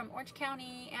you? From Orange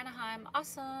County, Anaheim.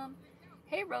 Awesome.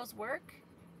 Hey Rosework.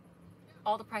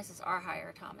 All the prices are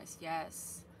higher, Thomas.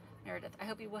 Yes. Meredith, I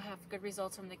hope you will have good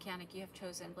results from the mechanic you have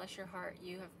chosen. Bless your heart.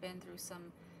 You have been through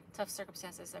some tough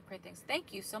circumstances. I pray things.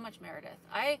 Thank you so much, Meredith.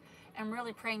 I am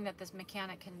really praying that this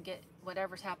mechanic can get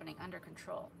whatever's happening under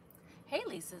control. Hey,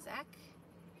 Lisa Zach.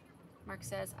 Mark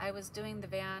says, I was doing the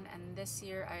van, and this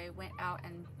year I went out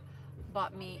and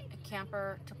bought me a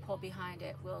camper to pull behind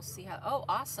it. We'll see how. Oh,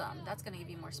 awesome. That's going to give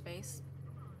you more space.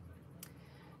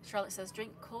 Charlotte says,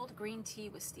 drink cold green tea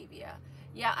with stevia.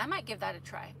 Yeah, I might give that a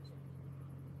try.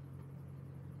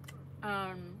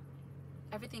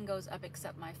 Everything goes up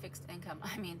except my fixed income.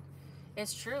 I mean,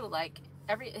 it's true. Like,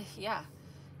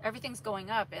 everything's going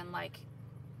up, and like,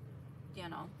 you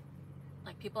know,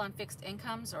 like people on fixed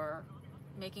incomes or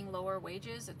making lower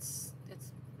wages, it's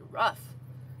rough.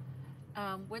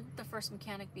 Wouldn't the first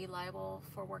mechanic be liable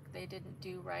for work they didn't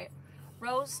do right?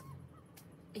 Rose,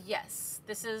 yes.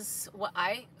 This is what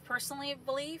I personally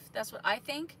believe. That's what I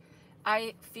think.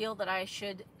 I feel that I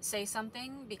should say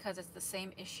something because it's the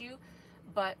same issue,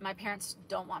 but my parents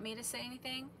don't want me to say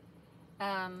anything,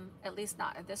 at least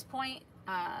not at this point,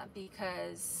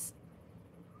 because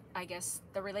I guess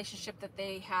the relationship that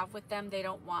they have with them, they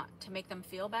don't want to make them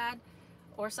feel bad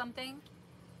or something.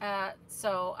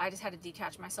 So I just had to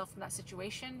detach myself from that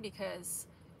situation because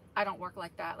I don't work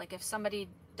like that. Like if somebody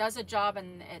does a job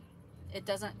and it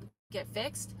doesn't get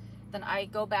fixed, then I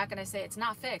go back and I say, it's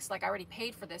not fixed. Like I already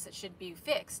paid for this. It should be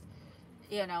fixed,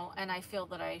 you know, and I feel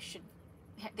that I should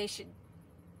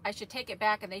take it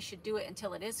back and they should do it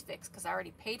until it is fixed because I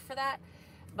already paid for that.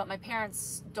 But my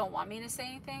parents don't want me to say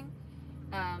anything.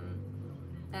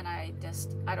 And I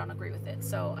don't agree with it.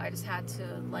 So I just had to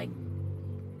like,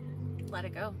 let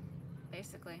it go,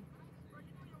 basically.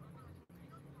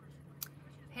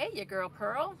 Hey, your girl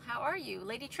Pearl, how are you?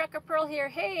 Lady Trucker Pearl here.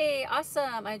 Hey,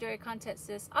 awesome. I enjoy your content,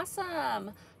 sis.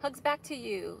 Awesome. Hugs back to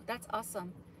you. That's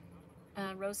awesome.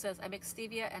 Rose says, I mix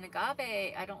stevia and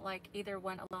agave. I don't like either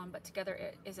one alone, but together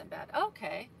it isn't bad.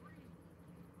 Okay.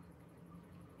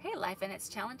 Hey, life and its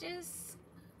challenges.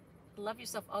 Love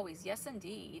yourself always. Yes,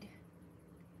 indeed.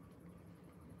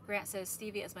 Grant says,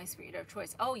 stevia is my sweetener of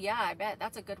choice. Oh, yeah, I bet.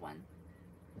 That's a good one.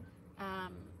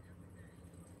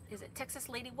 Is it Texas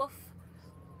Lady Wolf?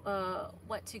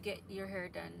 What to get your hair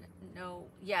done? No.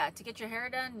 Yeah, to get your hair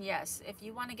done, yes. If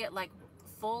you want to get like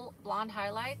full blonde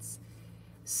highlights,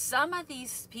 some of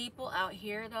these people out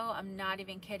here though, I'm not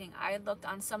even kidding. I looked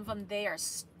on some of them, they are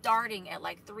starting at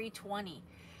like $320.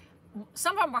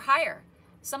 Some of them were higher.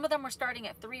 Some of them were starting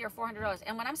at $300 or $400.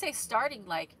 And when I'm saying starting,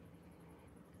 like,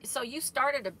 so you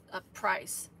start at a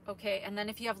price, okay? And then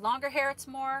if you have longer hair, it's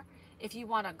more. If you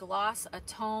want a gloss, a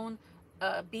tone,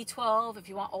 B12, if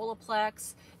you want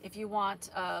Olaplex, if you want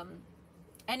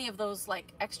any of those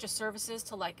like extra services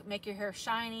to like make your hair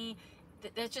shiny,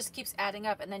 that just keeps adding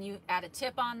up. And then you add a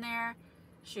tip on there.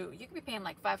 Shoot, you could be paying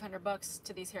like $500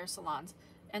 to these hair salons,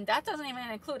 and that doesn't even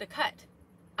include a cut.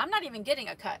 I'm not even getting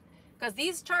a cut because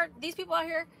these people out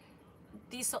here,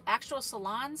 these actual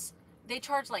salons, they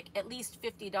charge like at least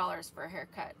 $50 for a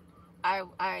haircut.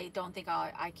 I don't think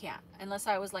I can't unless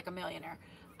I was like a millionaire.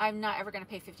 I'm not ever going to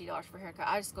pay $50 for a haircut.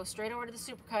 I just go straight over to the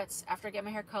Supercuts after I get my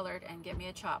hair colored and get me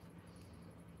a chop.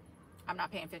 I'm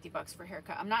not paying $50 for a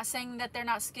haircut. I'm not saying that they're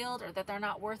not skilled or that they're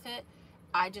not worth it.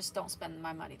 I just don't spend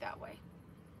my money that way.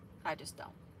 I just don't.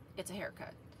 It's a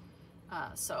haircut.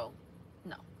 So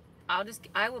no,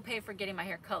 I will pay for getting my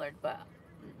hair colored, but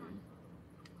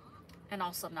and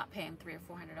also I'm not paying $300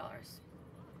 or $400.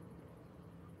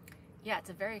 Yeah, it's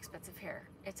a very expensive hair.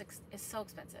 It's so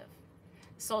expensive.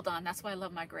 Sold on. That's why I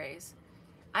love my grays.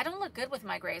 I don't look good with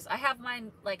my grays. I have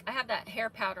mine, like, I have that hair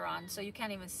powder on, so you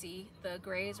can't even see the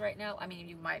grays right now. I mean,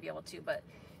 you might be able to, but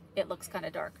it looks kind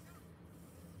of dark.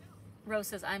 Rose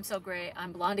says, I'm so gray,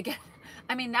 I'm blonde again.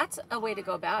 I mean, that's a way to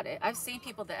go about it. I've seen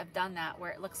people that have done that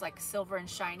where it looks like silver and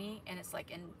shiny, and it's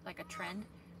like in like a trend.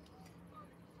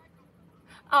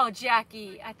 Oh,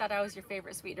 Jackie, I thought I was your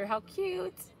favorite sweetener. How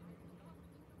cute.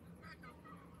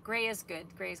 Gray is good.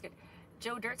 Gray is good.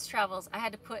 Joe Dirts Travels. I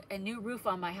had to put a new roof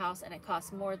on my house, and it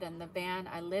cost more than the van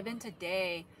I live in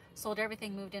today. Sold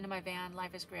everything, moved into my van.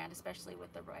 Life is grand, especially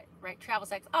with the right travel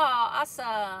sites. Oh,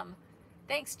 awesome.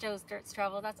 Thanks, Joe's Dirts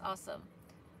Travel. That's awesome.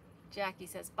 Jackie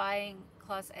says, buying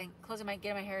clothes and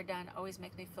getting my hair done always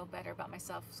makes me feel better about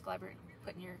myself. Sclabber,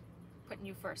 putting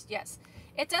you first. Yes,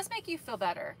 it does make you feel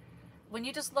better when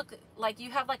you just look like you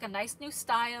have like a nice new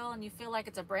style and you feel like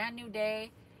it's a brand new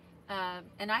day.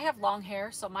 And I have long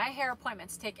hair, so my hair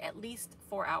appointments take at least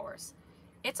 4 hours.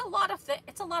 It's a lot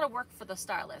of work for the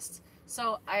stylist.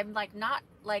 So I'm like, not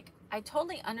like, I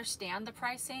totally understand the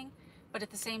pricing, but at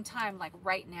the same time, like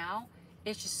right now,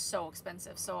 it's just so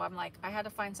expensive. So I'm like, I had to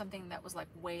find something that was like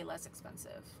way less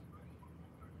expensive.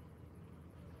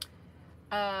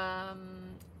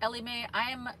 Ellie Mae,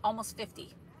 I am almost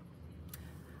 50.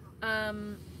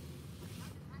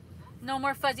 No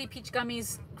more fuzzy peach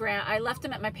gummies, Grant. I left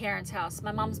them at my parents' house.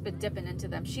 My mom's been dipping into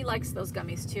them. She likes those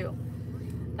gummies too.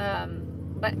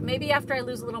 But maybe after I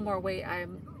lose a little more weight, I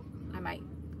might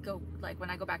go, like when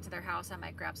I go back to their house, I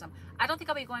might grab some. I don't think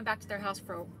I'll be going back to their house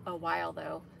for a while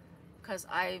though, because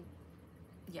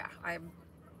yeah, I'm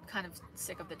kind of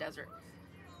sick of the desert.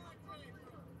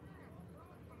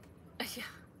 Yeah.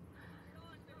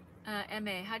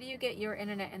 MA, how do you get your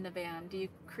internet in the van? Do you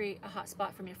create a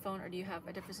hotspot from your phone, or do you have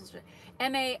a different system?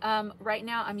 MA, right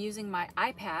now I'm using my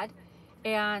iPad,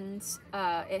 and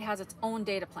it has its own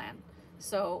data plan.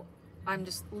 So I'm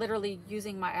just literally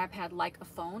using my iPad like a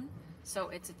phone. So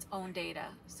it's its own data.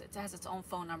 So it has its own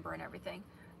phone number and everything.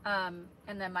 And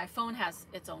then my phone has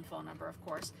its own phone number, of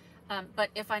course. But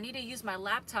if I need to use my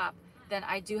laptop, then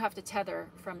I do have to tether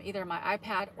from either my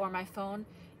iPad or my phone.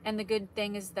 And the good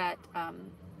thing is that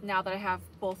now that I have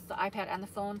both the iPad and the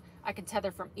phone, I can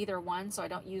tether from either one, so I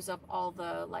don't use up all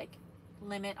the like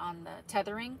limit on the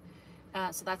tethering.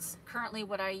 So that's currently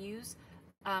what I use.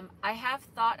 I have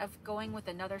thought of going with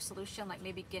another solution, like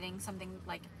maybe getting something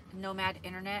like Nomad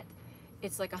Internet.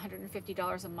 It's like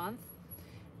 $150 a month.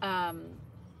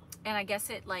 And I guess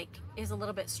it like is a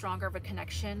little bit stronger of a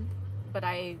connection, but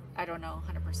I don't know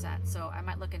 100%. So I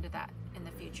might look into that in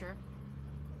the future.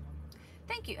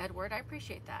 Thank you, Edward. I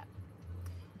appreciate that.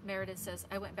 Meredith says,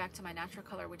 I went back to my natural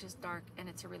color, which is dark, and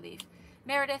it's a relief.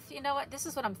 Meredith, you know what? This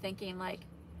is what I'm thinking. Like,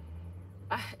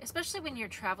 especially when you're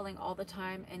traveling all the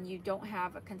time and you don't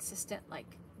have a consistent like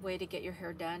way to get your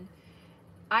hair done,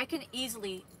 I can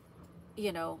easily,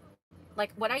 you know,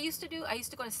 like what I used to do, I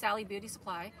used to go to Sally Beauty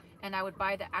Supply and I would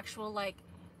buy the actual like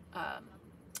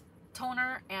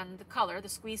toner and the color, the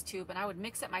squeeze tube, and I would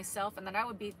mix it myself, and then I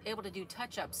would be able to do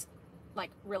touch-ups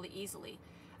like really easily.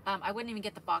 I wouldn't even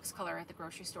get the box color at the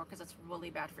grocery store because it's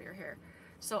really bad for your hair.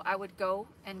 So I would go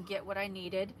and get what I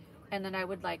needed, and then I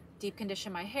would like deep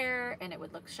condition my hair, and it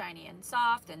would look shiny and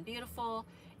soft and beautiful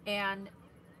and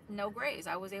no grays.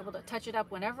 I was able to touch it up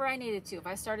whenever I needed to. If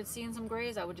I started seeing some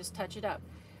grays, I would just touch it up.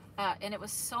 And it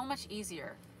was so much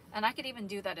easier. And I could even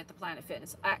do that at the Planet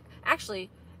Fitness. Actually,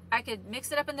 I could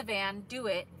mix it up in the van, do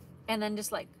it, and then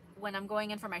just like when I'm going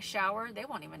in for my shower, they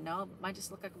won't even know. It might just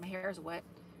look like my hair is wet.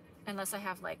 Unless I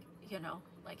have like, you know,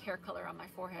 like hair color on my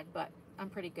forehead, but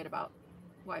I'm pretty good about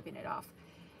wiping it off.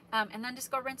 And then just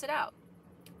go rinse it out.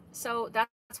 So that's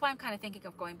why I'm kind of thinking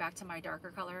of going back to my darker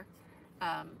color.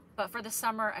 But for the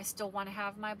summer, I still want to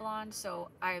have my blonde. So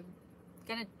I'm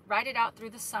going to ride it out through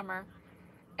the summer.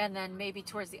 And then maybe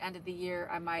towards the end of the year,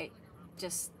 I might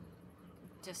just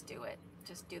do it.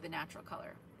 Just do the natural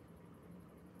color.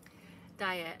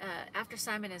 Diet, after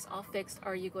Simon is all fixed,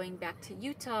 are you going back to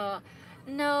Utah?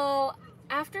 No,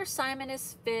 after Simon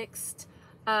is fixed,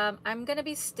 I'm going to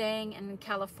be staying in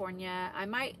California. I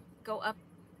might go up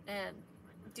and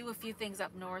do a few things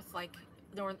up north, like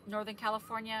Northern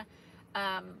California.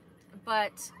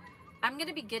 But I'm going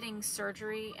to be getting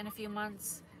surgery in a few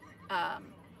months.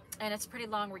 And it's pretty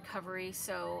long recovery.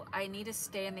 So I need to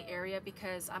stay in the area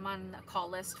because I'm on a call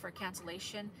list for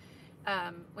cancellation,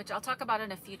 which I'll talk about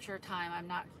in a future time. I'm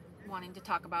not wanting to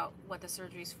talk about what the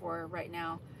surgery's for right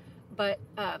now. But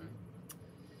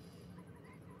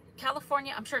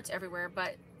California, I'm sure it's everywhere,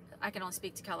 but I can only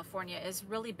speak to California, is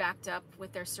really backed up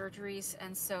with their surgeries.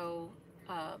 And so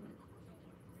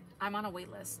I'm on a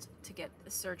wait list to get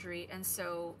the surgery. And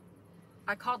so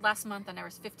I called last month and there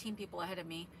was 15 people ahead of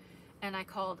me. And I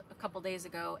called a couple days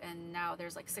ago and now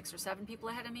there's like 6 or 7 people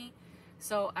ahead of me.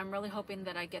 So I'm really hoping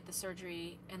that I get the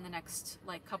surgery in the next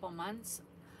like couple months.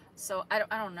 So I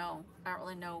don't know. I don't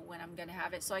really know when I'm going to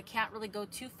have it. So I can't really go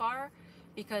too far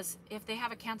because if they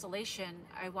have a cancellation,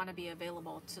 I want to be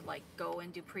available to like go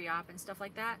and do pre-op and stuff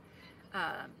like that.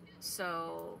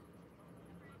 So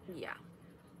yeah,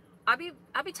 I'll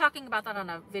be talking about that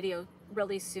on a video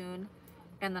really soon.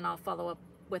 And then I'll follow up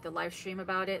with a live stream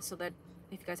about it so that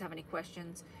if you guys have any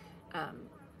questions,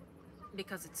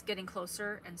 because it's getting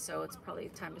closer. And so it's probably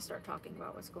time to start talking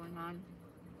about what's going on.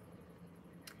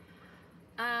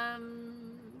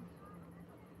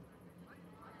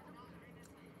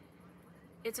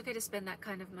 It's okay to spend that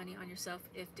kind of money on yourself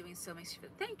if doing so makes you feel.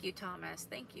 Thank you, Thomas.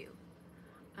 Thank you.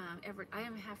 Everett, I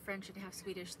am half French and half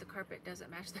Swedish. The carpet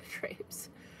doesn't match the drapes.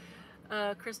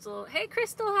 Crystal, hey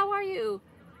Crystal, how are you?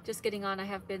 Just getting on. I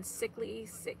have been sickly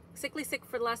sick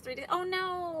for the last 3 days. Oh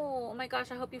no! Oh my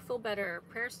gosh, I hope you feel better.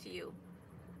 Prayers to you.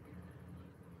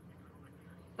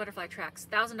 Butterfly tracks.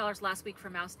 $1,000 last week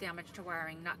for mouse damage to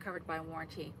wiring, not covered by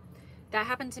warranty. That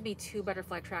happened to be 2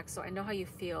 butterfly tracks, so I know how you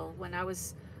feel. When I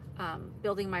was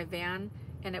building my van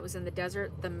and it was in the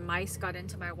desert, the mice got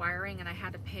into my wiring and I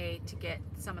had to pay to get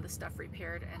some of the stuff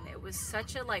repaired, and it was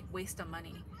such a like waste of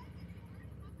money,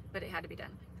 but it had to be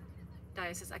done.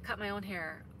 Dia says, I cut my own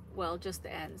hair. Well, just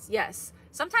the ends. Yes.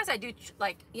 Sometimes I do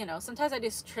like, you know, sometimes I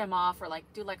just trim off or like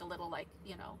do like a little like,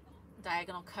 you know,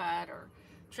 diagonal cut or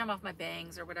trim off my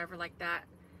bangs or whatever like that.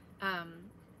 Um,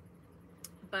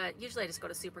 but usually I just go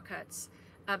to supercuts.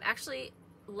 Actually,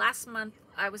 last month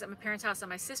I was at my parents' house and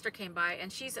my sister came by,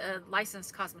 and she's a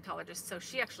licensed cosmetologist, so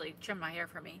she actually trimmed my hair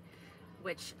for me,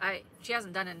 which she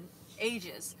hasn't done in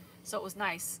ages, so it was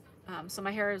nice. So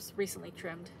my hair is recently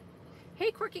trimmed.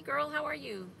 Hey, quirky girl, how are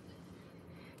you?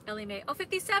 Ellie Mae. Oh,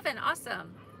 57.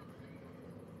 Awesome.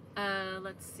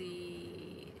 Let's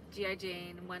see. G.I.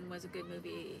 Jane. One was a good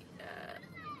movie.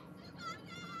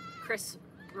 Chris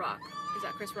Rock. Is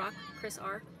that Chris Rock? Chris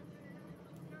R.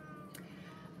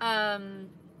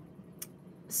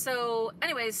 So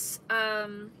anyways,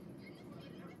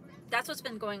 that's what's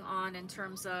been going on in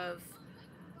terms of,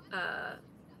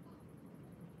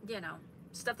 you know,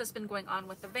 stuff that's been going on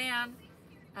with the van,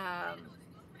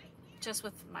 just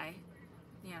with my,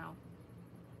 you know,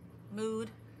 mood,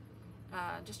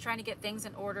 just trying to get things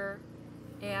in order,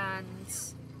 and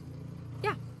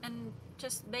yeah, and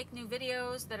just make new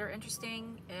videos that are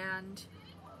interesting. And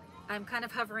I'm kind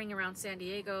of hovering around San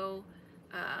Diego,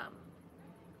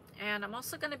 and I'm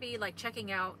also going to be like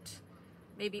checking out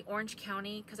maybe Orange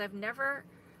County, because I've never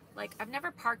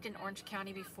parked in Orange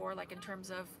County before, like in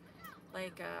terms of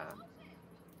like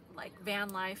van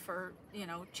life, or, you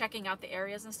know, checking out the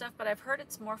areas and stuff. But I've heard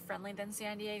it's more friendly than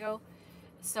San Diego.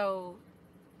 So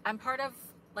I'm part of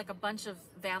like a bunch of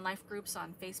van life groups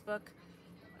on Facebook.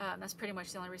 That's pretty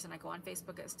much the only reason I go on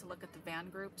Facebook, is to look at the van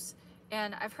groups.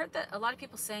 And I've heard that a lot of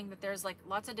people saying that there's like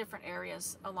lots of different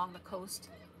areas along the coast,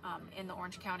 in the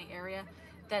Orange County area,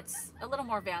 that's a little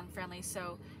more van friendly.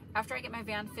 So after I get my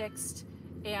van fixed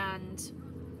and,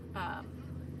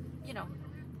 you know,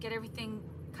 get everything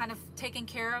kind of taken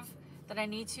care of that I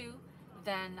need to,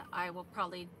 then I will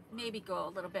probably maybe go a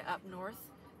little bit up north.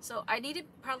 So I need to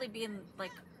probably be in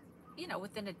like, you know,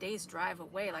 within a day's drive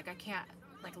away. Like I can't,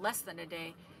 like less than a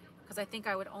day, because I think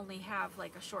I would only have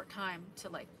like a short time to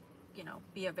like, you know,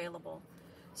 be available.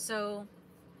 So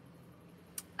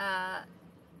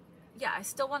yeah, I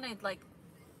still want to like,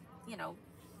 you know,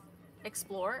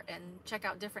 explore and check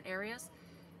out different areas,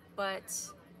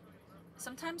 but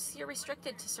sometimes you're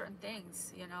restricted to certain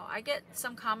things. You know, I get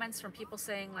some comments from people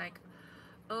saying like,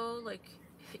 oh, like,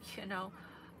 you know,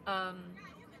 why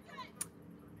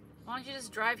don't you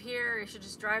just drive here? You should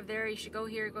just drive there. You should go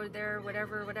here, go there,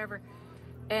 whatever, whatever.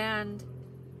 And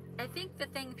I think the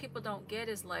thing people don't get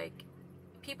is like,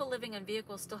 people living in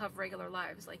vehicles still have regular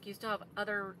lives. Like you still have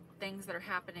other things that are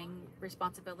happening,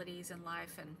 responsibilities in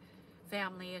life, and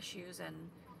family issues and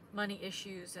money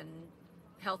issues and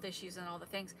health issues and all the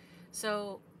things.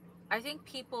 So I think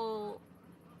people,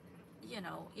 you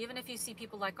know, even if you see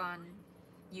people like on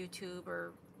YouTube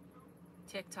or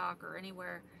TikTok or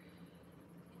anywhere,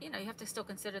 you know, you have to still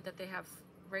consider that they have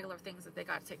regular things that they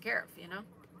got to take care of, you know?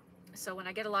 So when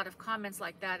I get a lot of comments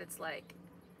like that, it's like,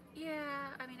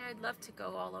 yeah, I mean, I'd love to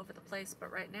go all over the place, but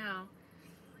right now,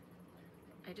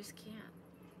 I just can't.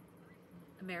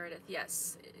 Meredith,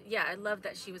 yes. Yeah, I love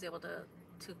that she was able to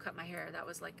cut my hair. That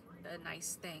was like a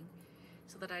nice thing,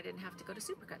 so that I didn't have to go to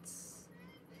Supercuts.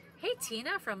 Hey,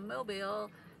 Tina from Mobile,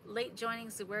 late joining,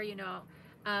 so where you know.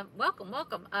 Welcome,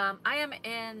 welcome. I am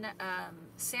in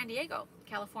San Diego,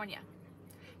 California.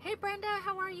 Hey, Brenda,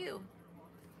 how are you?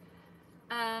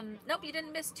 Nope, you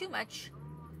didn't miss too much.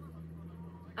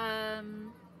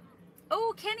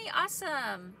 Oh, Kenny,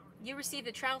 awesome. You received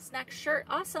a Travel Snack shirt.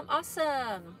 Awesome,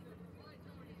 awesome.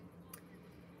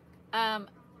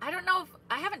 I don't know if,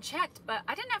 I haven't checked, but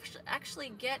I didn't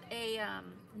actually get a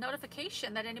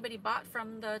notification that anybody bought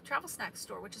from the Travel Snack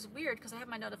store, which is weird because I have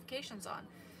my notifications on.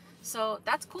 So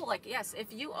that's cool. Like, yes,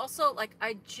 if you also, like,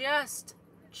 I just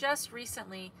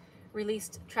recently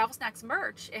released Travel Snacks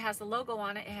merch. It has the logo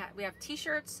on it. We have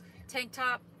t-shirts, tank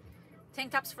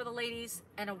tops for the ladies,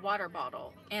 and a water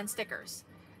bottle and stickers.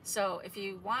 So if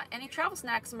you want any Travel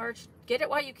Snacks merch, get it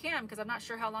while you can, because I'm not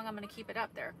sure how long I'm going to keep it up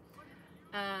there.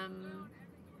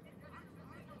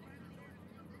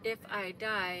 If I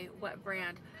die, what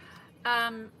brand?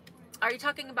 Are you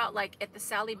talking about like at the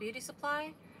Sally Beauty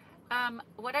Supply?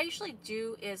 What I usually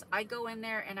do is I go in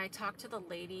there and I talk to the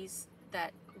ladies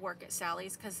that work at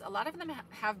Sally's, because a lot of them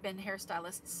have been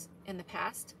hairstylists in the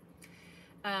past.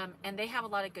 And they have a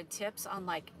lot of good tips on,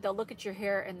 like, they'll look at your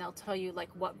hair and they'll tell you like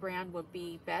what brand would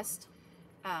be best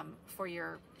for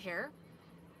your hair.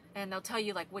 And they'll tell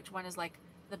you like which one is like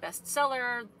the best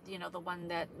seller, you know, the one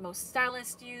that most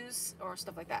stylists use, or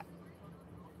stuff like that.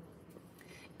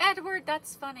 Edward,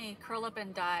 that's funny. Curl Up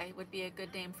and Die would be a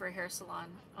good name for a hair salon.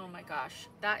 Oh my gosh,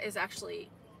 that is actually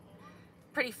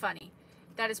pretty funny.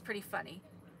 That is pretty funny.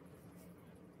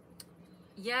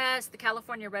 Yes, the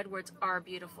California redwoods are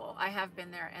beautiful. I have been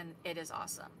there and it is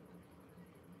awesome.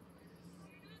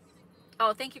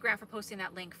 Oh, thank you, Grant, for posting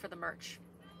that link for the merch.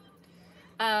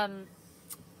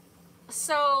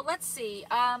 So let's see.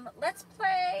 Let's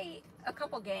play a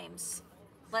couple games.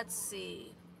 Let's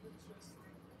see.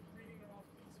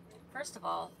 First of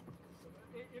all,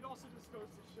 it also just goes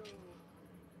to show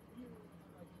you,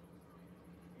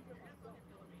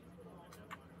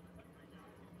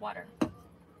 water.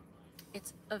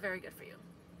 It's very good for you.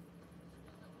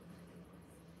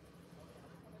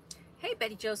 Hey,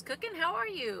 Betty Jo's Cooking. How are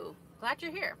you? Glad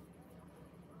you're here.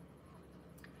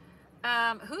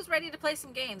 Who's ready to play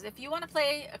some games? If you want to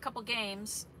play a couple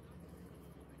games,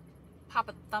 pop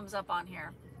a thumbs up on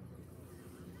here.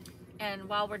 And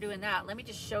while we're doing that, let me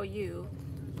just show you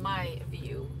my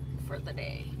view for the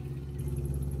day.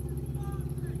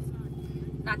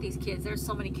 Not these kids. There's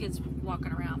so many kids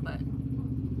walking around, but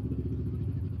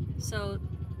so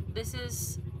this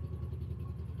is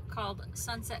called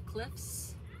Sunset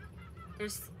Cliffs.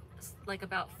 There's like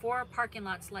about 4 parking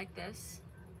lots like this.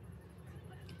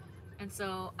 And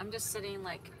so I'm just sitting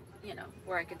like, you know,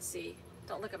 where I can see.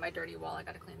 Don't look at my dirty wall. I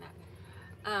got to clean that.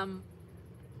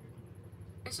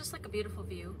 It's just like a beautiful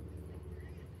view.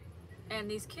 And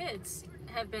these kids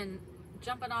have been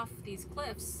jumping off these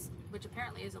cliffs, which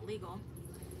apparently is illegal.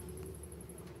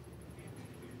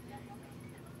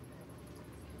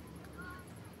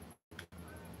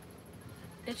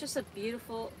 It's just a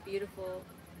beautiful, beautiful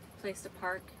place to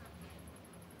park.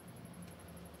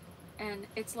 And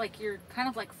it's like you're kind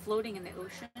of like floating in the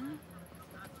ocean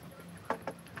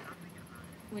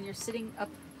when you're sitting up,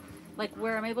 like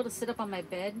where I'm able to sit up on my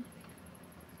bed.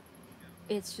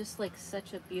 It's just like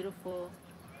such a beautiful,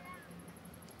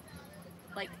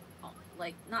 like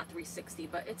not 360,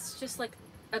 but it's just like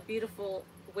a beautiful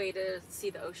way to see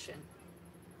the ocean.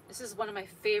 This is one of my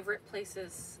favorite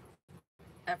places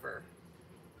ever.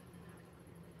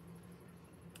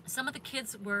 Some of the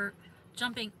kids were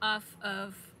jumping off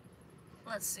of,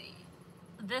 let's see,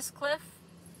 this cliff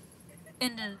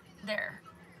into there.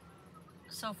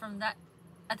 So from that,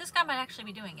 this guy might actually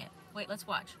be doing it. Wait, let's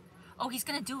watch. Oh, he's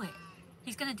gonna do it.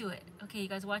 He's gonna do it. Okay, you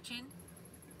guys watching?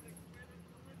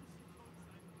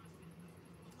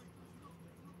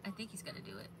 I think he's gonna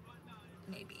do it.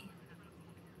 Maybe.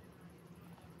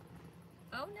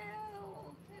 Oh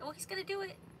no. Oh, he's gonna do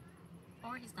it.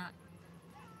 Or he's not.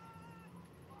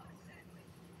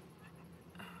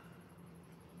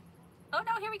 Oh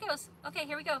no, here he goes. Okay,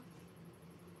 here we go.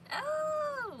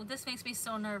 Oh, this makes me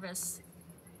so nervous.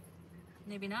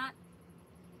 Maybe not.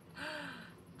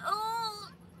 Oh,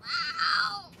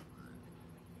 wow.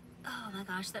 Oh my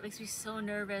gosh, that makes me so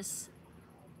nervous.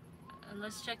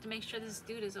 Let's check to make sure this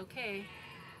dude is okay.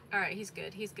 All right, he's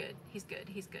good. He's good. He's good.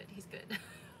 He's good. He's good.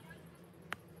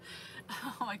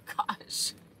 Oh my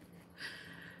gosh.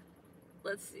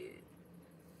 Let's see.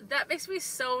 That makes me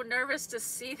so nervous to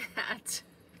see that.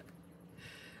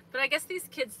 But I guess these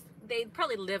kids, they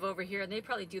probably live over here and they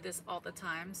probably do this all the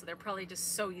time. So they're probably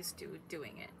just so used to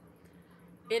doing it.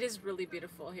 It is really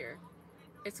beautiful here.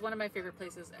 It's one of my favorite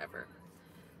places ever.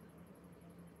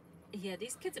 Yeah,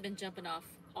 these kids have been jumping off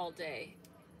all day.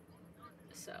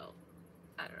 So,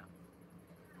 I don't know.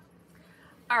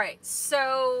 All right,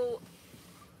 so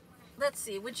let's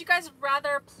see. Would you guys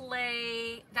rather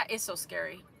play... That is so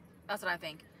scary. That's what I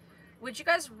think. Would you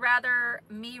guys rather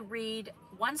me read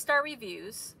 1-star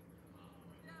reviews,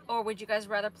 or would you guys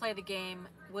rather play the game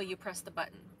Will You Press the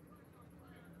Button?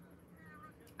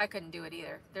 I couldn't do it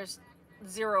either. There's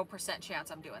 0%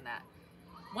 chance I'm doing that.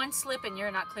 One slip and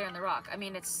you're not clearing the rock. I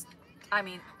mean,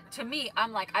 to me,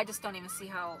 I'm like, I just don't even see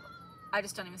how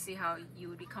you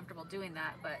would be comfortable doing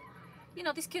that. But you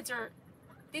know, these kids are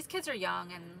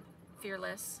young and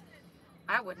fearless.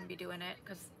 I wouldn't be doing it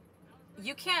because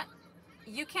you can't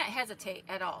hesitate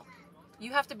at all.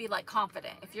 You have to be like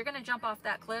confident. If you're gonna jump off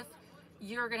that cliff,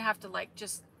 you're gonna have to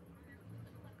just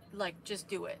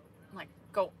do it, like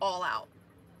go all out.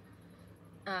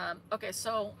 Okay,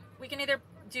 so we can either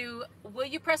do Will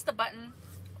You Press the Button,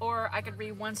 or I could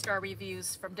read 1-star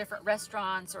reviews from different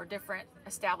restaurants or different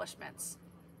establishments.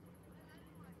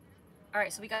 All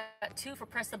right, so we got 2 for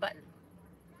Press the Button.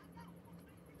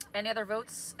 Any other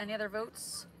votes? Any other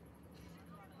votes?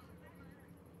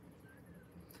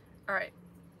 All right,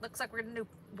 looks like we're gonna do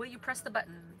Will You Press the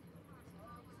Button.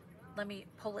 Let me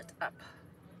pull it up.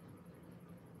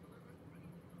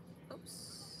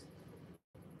 Oops.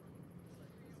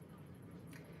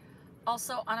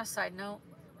 Also, on a side note,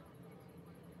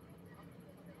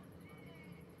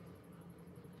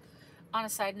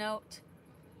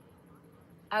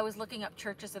 I was looking up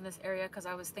churches in this area because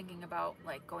I was thinking about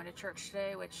like going to church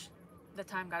today, which the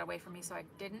time got away from me, so I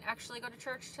didn't actually go to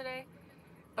church today.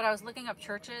 But I was looking up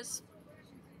churches,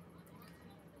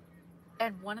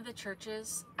 and one of the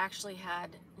churches actually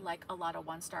had like a lot of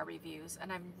 1-star reviews,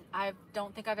 and I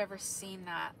don't think I've ever seen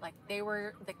that. Like they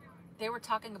were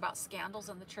talking about scandals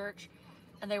in the church,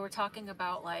 and they were talking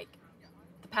about like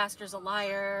the pastor's a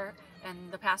liar,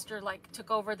 and the pastor like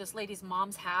took over this lady's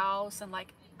mom's house, and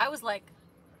like I was like,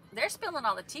 they're spilling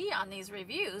all the tea on these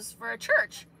reviews for a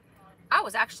church. I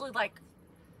was actually like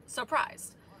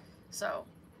surprised. So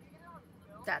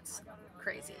that's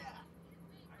crazy.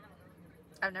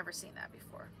 I've never seen that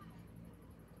before.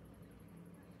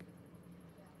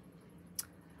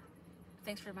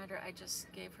 Thanks for the reminder. I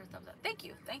just gave her a thumbs up. Thank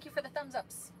you. Thank you for the thumbs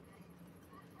ups.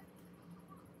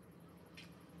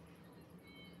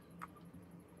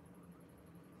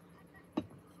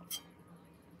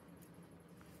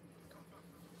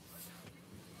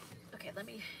 Okay, let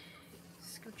me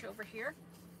scooch over here.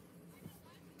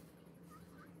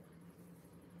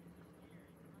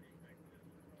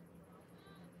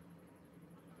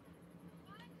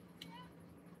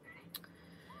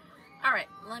 All right,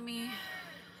 let me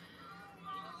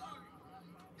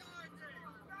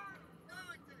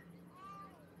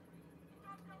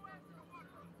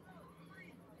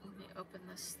open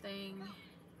this thing.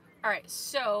 All right,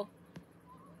 so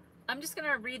I'm just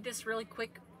gonna read this really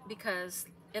quick because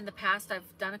in the past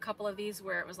I've done a couple of these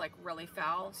where it was like really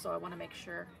foul, so I want to make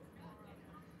sure.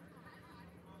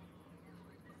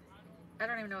 I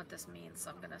don't even know what this means, so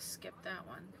I'm gonna skip that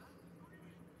one.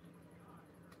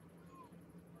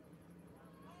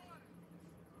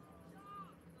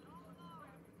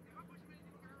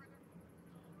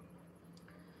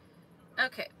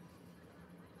 Okay.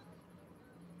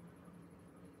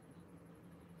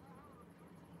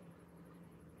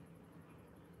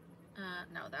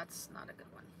 No, that's not a good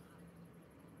one.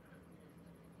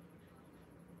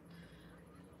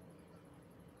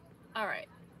 All right.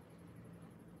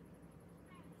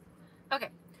 Okay,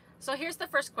 so here's the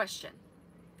first question.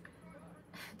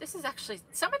 This is actually,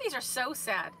 some of these are so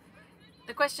sad.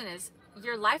 The question is,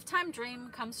 your lifetime dream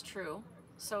comes true.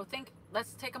 So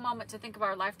let's take a moment to think of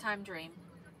our lifetime dream.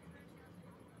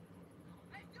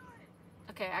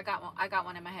 Okay, I got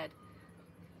one in my head.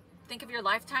 Think of your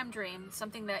lifetime dream,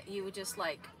 something that you would just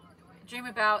like dream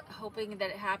about, hoping that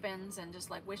it happens and just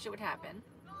like wish it would happen.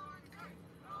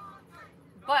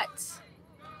 But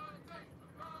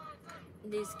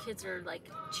these kids are like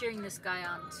cheering this guy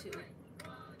on to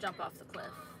jump off the cliff.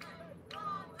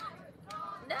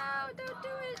 No, don't do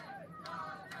it.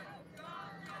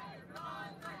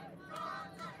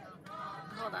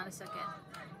 Hold on a second.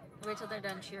 Wait till they're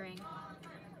done cheering.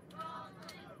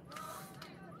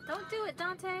 Don't do it,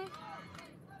 Dante.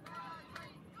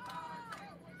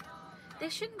 They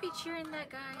shouldn't be cheering that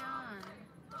guy on.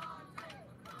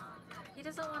 He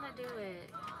doesn't want to do it.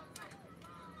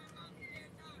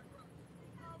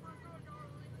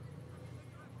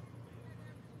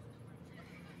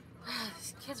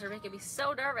 These kids are making me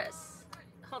so nervous.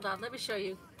 Hold on, let me show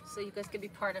you so you guys can be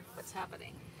part of what's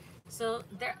happening. So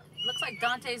there, looks like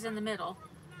Dante's in the middle.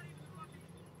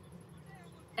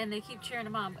 And they keep cheering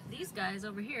him on, but these guys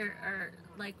over here are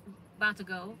like about to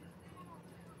go.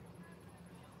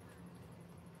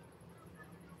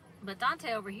 But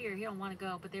Dante over here, he don't want to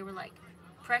go, but they were like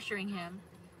pressuring him.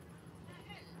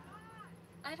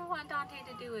 I don't want Dante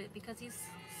to do it because he's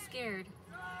scared.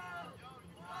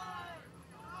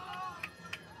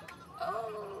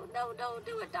 Oh, no, don't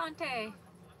do it, Dante.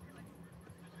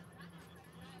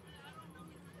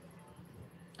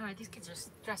 All right, these kids are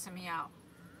stressing me out.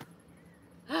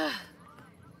 All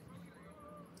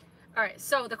right,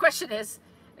 so the question is,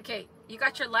 okay, you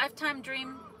got your lifetime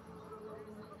dream,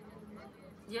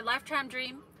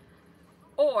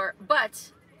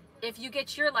 but if you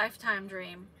get your lifetime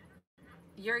dream,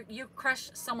 you crush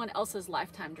someone else's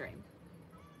lifetime dream.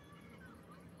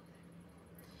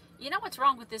 You know what's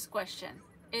wrong with this question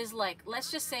is, like, let's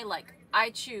just say like I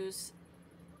choose,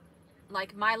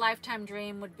 like my lifetime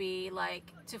dream would be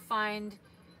like to find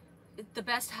the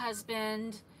best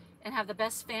husband and have the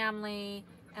best family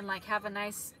and like have a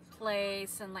nice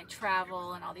place and like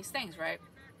travel and all these things, right?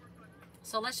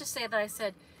 So let's just say that I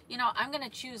said, you know, I'm going to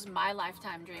choose my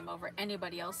lifetime dream over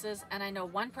anybody else's, and I know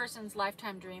one person's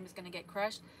lifetime dream is going to get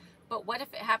crushed, but what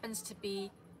if it happens to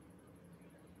be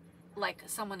like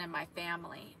someone in my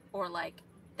family or like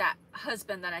that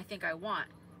husband that I think I want?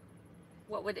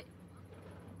 What would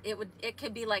it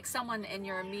could be like someone in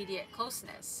your immediate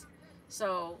closeness.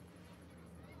 So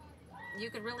you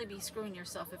could really be screwing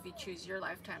yourself if you choose your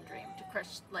lifetime dream to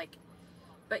crush, like,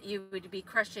 but you would be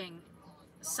crushing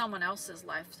someone else's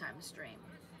lifetime dream.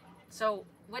 So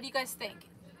what do you guys think?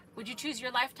 Would you choose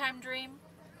your lifetime dream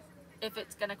if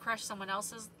it's going to crush someone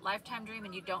else's lifetime dream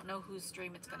and you don't know whose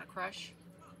dream it's going to crush?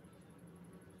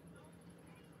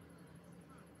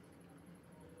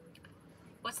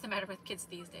 What's the matter with kids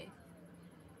these days?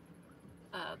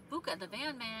 Buka the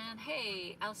Van Man.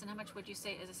 Hey, Allison, how much would you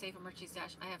say is a safe emergency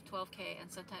stash? I have 12K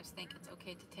and sometimes think it's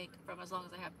okay to take from as long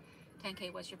as I have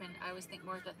 10K. What's your opinion? I always think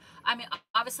more is best. I mean,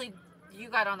 obviously, you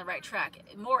got on the right track.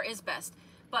 More is best.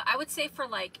 But I would say for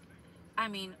like, I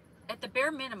mean, at the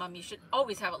bare minimum, you should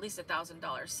always have at least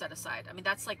 $1,000 set aside. I mean,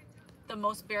 that's like the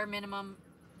most bare minimum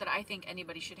that I think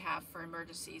anybody should have for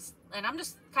emergencies. And I'm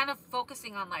just kind of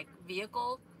focusing on like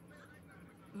vehicle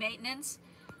maintenance.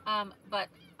 But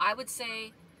I would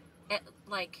say,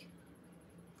 like,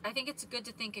 I think it's good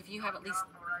to think if you have at least.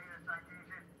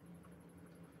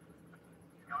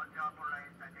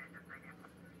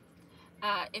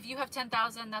 If you have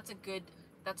 10,000, that's a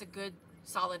good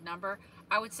solid number.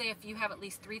 I would say if you have at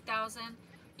least 3,000,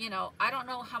 you know, I don't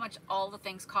know how much all the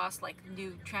things cost, like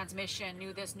new transmission,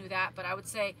 new this, new that, but I would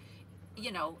say,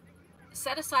 you know,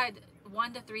 set aside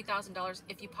 $1,000 to $3,000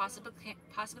 if you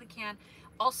possibly can.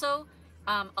 Also,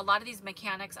 a lot of these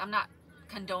mechanics, I'm not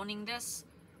condoning this,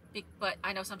 but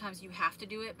I know sometimes you have to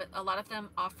do it, but a lot of them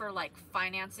offer like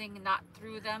financing, not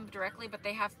through them directly, but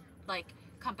they have like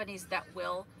companies that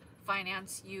will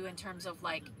finance you in terms of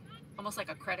like almost like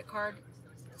a credit card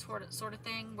sort of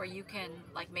thing where you can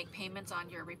like make payments on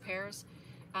your repairs.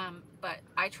 But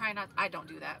I don't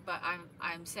do that, but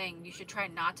I'm saying you should try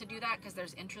not to do that because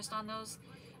there's interest on those.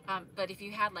 But if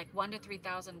you had like $1,000 to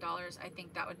 $3,000, I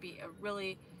think that would be a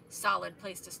really solid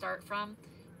place to start from.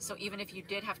 So even if you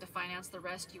did have to finance the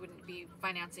rest, you wouldn't be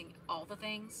financing all the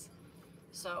things.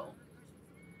 So,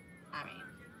 I mean,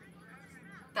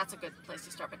 that's a good place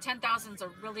to start. But 10,000 is a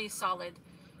really solid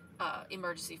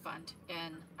emergency fund,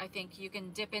 and I think you can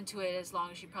dip into it as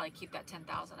long as you probably keep that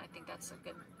 10,000. I think that's a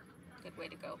good way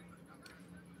to go.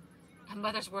 A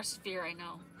mother's worst fear, I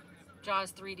know.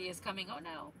 Jaws 3D is coming. Oh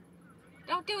no.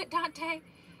 Don't do it, Dante.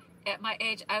 At my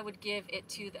age, I would give it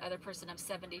to the other person. I'm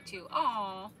 72.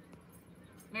 Aww.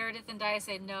 Meredith and Dia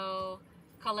say no.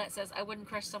 Colette says, I wouldn't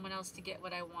crush someone else to get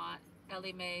what I want.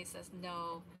 Ellie Mae says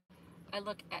no. I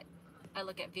look at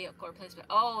vehicle replacement.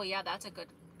 Oh yeah, that's a good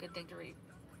thing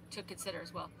to consider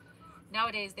as well.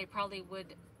 Nowadays, they probably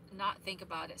would not think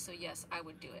about it. So yes, I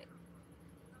would do it.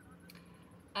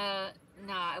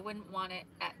 Nah, I wouldn't want it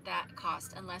at that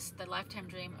cost unless the lifetime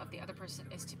dream of the other person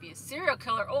is to be a serial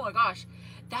killer. Oh my gosh,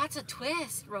 that's a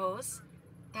twist, Rose.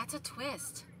 That's a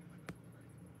twist.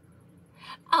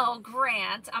 Oh,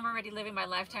 Grant, I'm already living my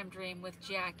lifetime dream with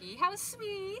Jackie. How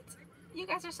sweet. You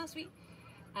guys are so sweet.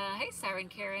 Hey, Siren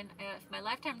Karen. If my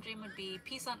lifetime dream would be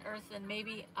peace on earth, then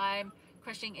maybe I'm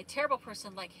crushing a terrible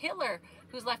person like Hitler,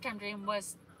 whose lifetime dream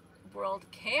was world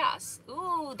chaos.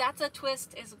 Ooh, that's a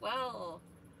twist as well.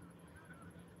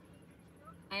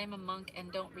 I am a monk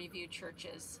and don't review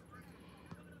churches.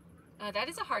 That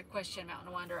is a hard question,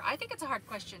 Mountain Wanderer. I think it's a hard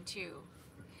question too.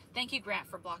 Thank you, Grant,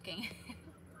 for blocking.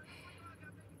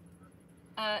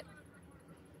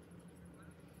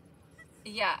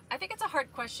 Yeah, I think it's a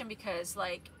hard question because,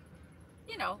 like,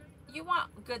 you know, you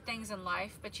want good things in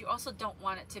life, but you also don't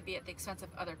want it to be at the expense of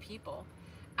other people.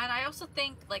 And I also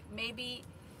think, like, maybe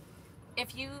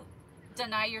if you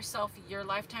deny yourself your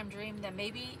lifetime dream, then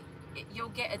maybe you'll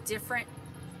get a different,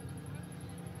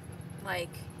 like,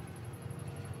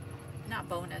 not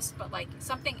bonus, but like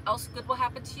something else good will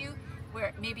happen to you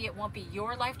where maybe it won't be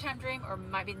your lifetime dream or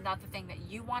might be not the thing that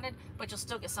you wanted, but you'll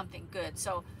still get something good.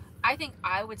 So I think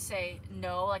I would say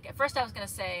no. Like at first I was going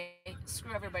to say,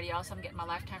 screw everybody else, I'm getting my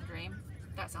lifetime dream.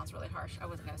 That sounds really harsh. I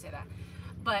wasn't going to say that.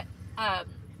 But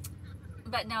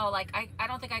no, like I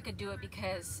don't think I could do it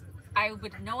because I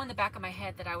would know in the back of my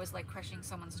head that I was like crushing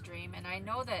someone's dream. And I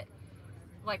know that,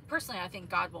 like, personally, I think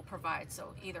God will provide.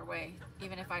 So either way,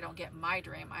 even if I don't get my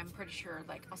dream, I'm pretty sure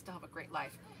like I'll still have a great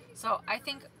life. So I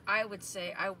think I would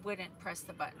say I wouldn't press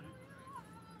the button.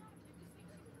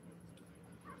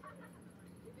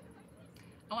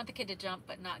 I want the kid to jump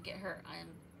but not get hurt.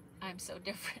 I'm so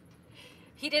different.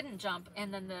 He didn't jump,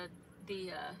 and then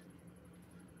the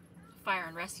fire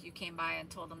and rescue came by and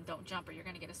told him don't jump or you're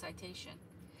gonna get a citation.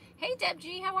 Hey Deb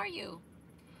G, how are you?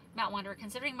 Mount Wanderer,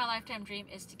 considering my lifetime dream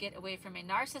is to get away from a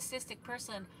narcissistic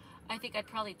person, I think I'd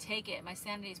probably take it. My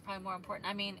sanity is probably more important.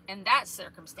 I mean, in that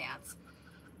circumstance,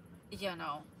 you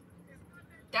know,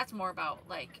 that's more about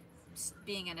like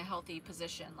being in a healthy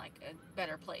position, like a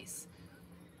better place.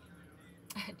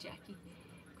 Jackie.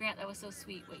 Grant, that was so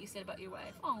sweet what you said about your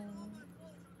wife. Oh,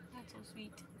 that's so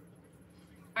sweet.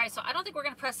 All right, so I don't think we're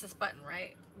going to press this button,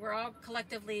 right? We're all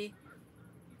collectively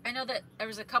I know that there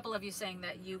was a couple of you saying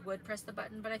that you would press the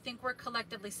button, but I think we're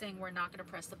collectively saying we're not going to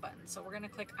press the button. So we're going to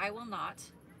click I will not.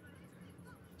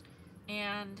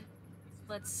 And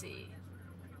let's see.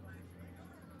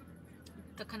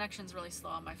 The connection's really slow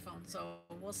on my phone, so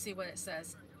we'll see what it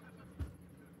says.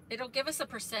 It'll give us a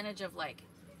percentage of like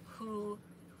who,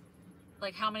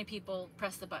 like how many people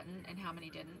pressed the button and how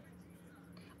many didn't.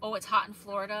 Oh, it's hot in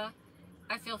Florida.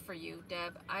 I feel for you,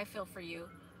 Deb. I feel for you.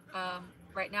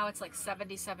 Right now it's like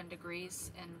 77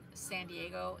 degrees in San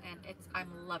Diego, and I'm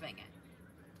loving it.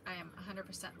 I am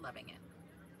 100% loving it.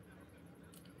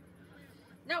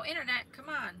 No internet, come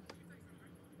on.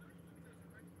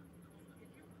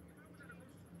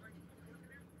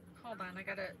 Hold on, I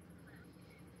gotta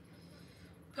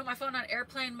put my phone on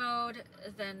airplane mode,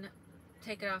 then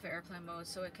take it off airplane mode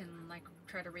so it can like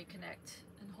try to reconnect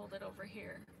and hold it over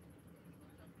here.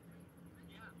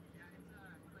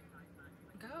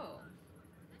 Go.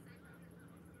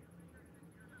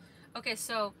 Okay,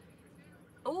 so,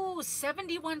 oh,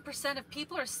 71% of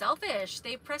people are selfish.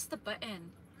 They pressed the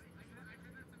button.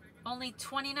 Only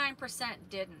 29%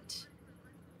 didn't.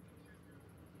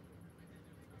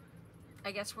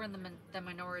 I guess we're in the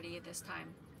minority this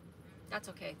time. That's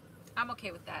okay. I'm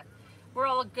okay with that. We're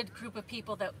all a good group of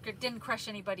people that didn't crush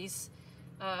anybody's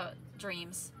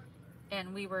dreams,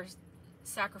 and we were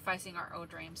sacrificing our own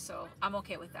dreams, so I'm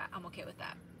okay with that. I'm okay with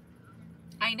that.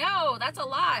 I know, that's a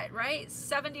lot, right?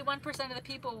 71% of the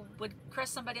people would crush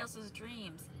somebody else's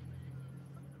dreams.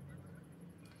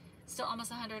 Still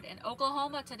almost 100. In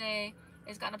Oklahoma today,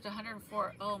 it's gotten up to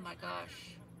 104. Oh my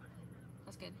gosh.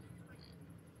 That's good.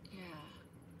 Yeah.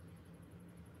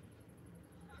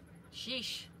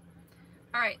 Sheesh.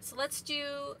 All right, so let's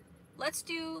do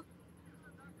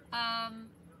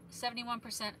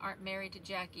 71% aren't married to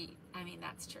Jackie. I mean,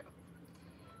 that's true.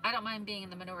 I don't mind being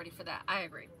in the minority for that. I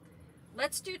agree.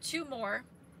 Let's do 2 more,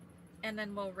 and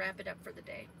then we'll wrap it up for the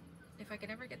day. If I can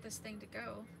ever get this thing to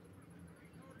go.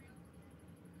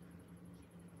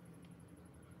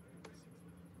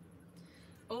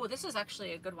 Oh, this is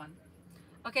actually a good one.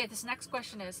 Okay, this next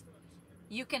question is,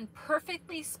 you can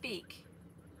perfectly speak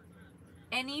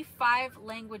any 5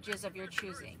 languages of your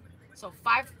choosing. So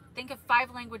think of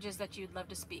 5 languages that you'd love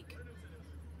to speak.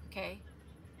 Okay?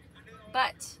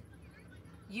 But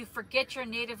you forget your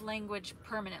native language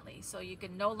permanently, so you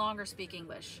can no longer speak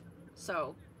English.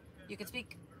 So you can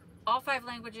speak all 5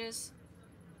 languages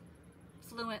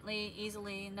fluently,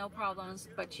 easily, no problems,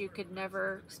 but you could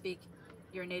never speak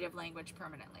your native language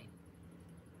permanently.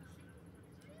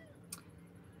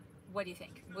 What do you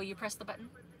think? Will you press the button?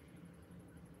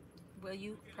 Will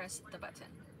you press the button?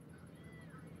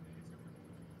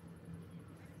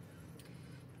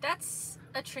 That's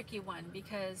a tricky one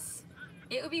because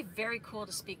it would be very cool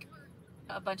to speak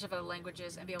a bunch of other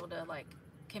languages and be able to like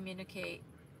communicate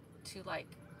to like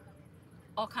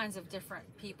all kinds of different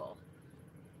people.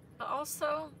 But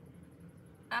also,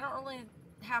 I don't really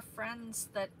have friends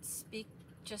that speak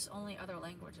just only other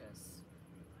languages.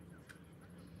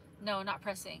 No, not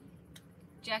pressing.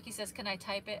 Jackie says, can I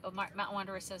type it? Oh, Mountain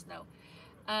Wanderer says no.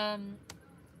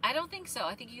 I don't think so.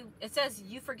 I think it says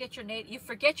you forget your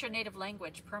native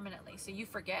language permanently. So you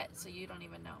forget, so you don't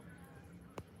even know.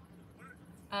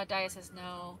 Dia says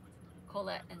no.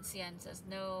 Colette and Cien says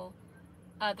no.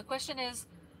 The question is,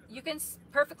 you can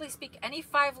perfectly speak any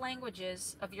 5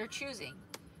 languages of your choosing,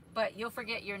 but you'll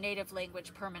forget your native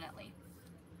language permanently.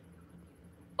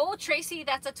 Oh, Tracy,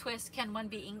 that's a twist. Can one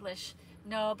be English?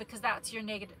 No, because that's your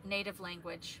native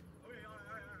language.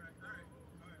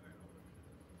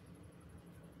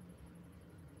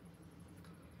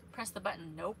 Press the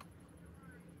button. Nope.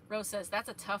 Rose says, that's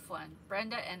a tough one.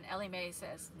 Brenda and Ellie Mae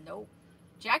says, nope.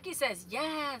 Jackie says,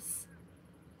 yes.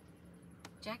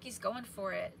 Jackie's going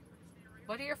for it.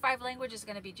 What are your 5 languages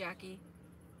going to be, Jackie?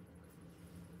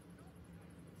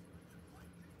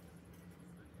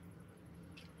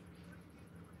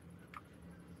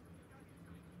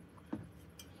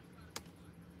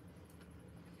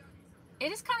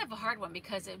 It is kind of a hard one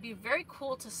because it would be very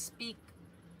cool to speak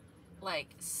like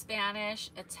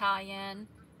Spanish, Italian,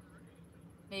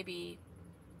 maybe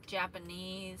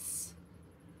Japanese.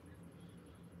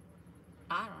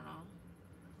 I don't know.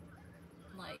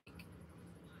 Like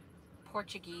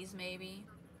Portuguese maybe.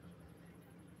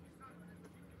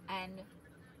 And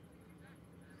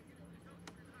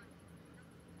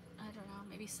I don't know,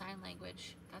 maybe sign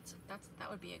language. That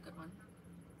would be a good one.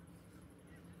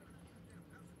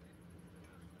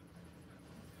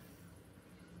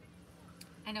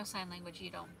 I know sign language you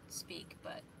don't speak,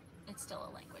 but it's still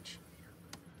a language.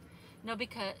 No,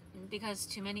 because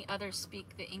too many others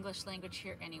speak the English language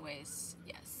here anyways.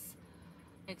 Yes.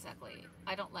 Exactly.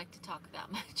 I don't like to talk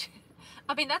that much.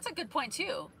 I mean, that's a good point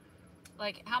too.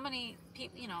 Like, how many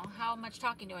people, you know, how much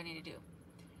talking do I need to do?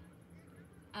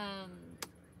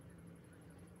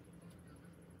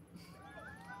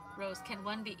 Rose, can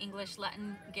one be English,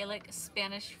 Latin, Gaelic,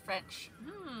 Spanish, French?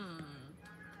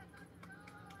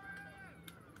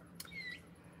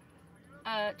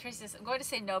 Tracy says, I'm going to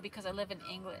say no because I live in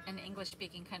an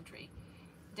English-speaking country.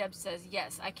 Deb says,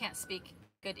 yes, I can't speak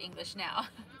good English now.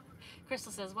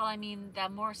 Crystal says, well, I mean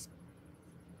that more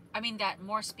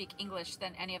speak English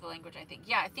than any other language, I think.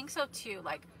 Yeah, I think so too.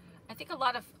 Like, I think a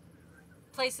lot of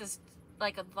places,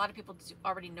 like a lot of people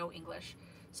already know English.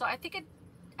 So I think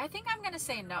I'm going to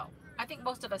say no. I think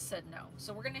most of us said no.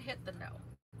 So we're going to hit the no.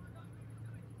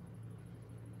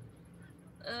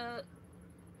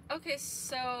 Okay,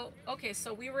 so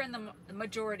we were in the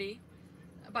majority,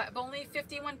 but only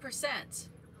 51%.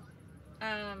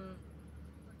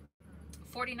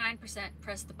 49%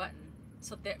 pressed the button.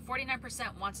 So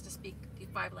 49% wants to speak the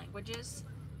 5 languages,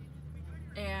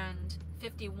 and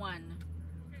 51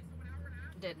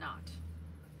 did not.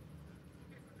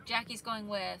 Jackie's going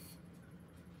with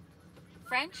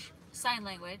French, sign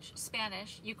language,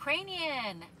 Spanish,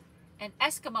 Ukrainian, and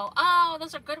Eskimo. Oh,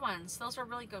 those are good ones. Those are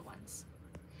really good ones.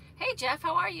 Hey, Jeff,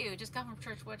 how are you? Just got from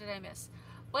church. What did I miss?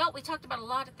 Well, we talked about a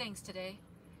lot of things today.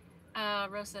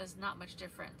 Rose says, not much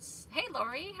difference. Hey,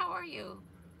 Lori, how are you?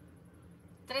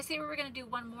 Did I say we were going to do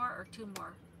one more or 2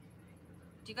 more?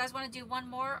 Do you guys want to do one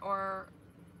more, or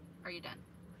are you done?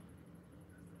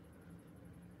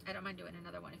 I don't mind doing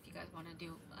another one if you guys want to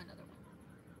do another one.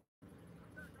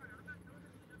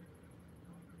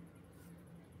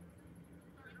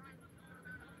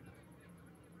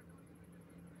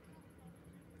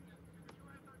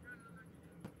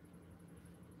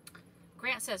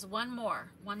 Grant says one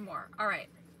more. All right.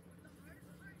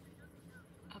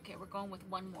 Okay, we're going with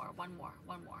one more.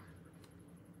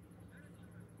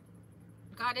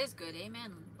 God is good.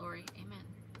 Amen, Lori. Amen.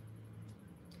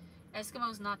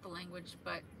 Eskimo is not the language,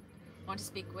 but want to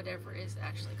speak whatever is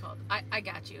actually called. I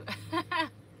got you.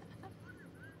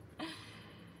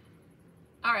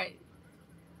 All right.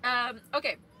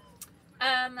 Okay.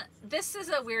 This is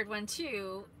a weird one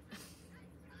too.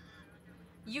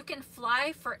 You can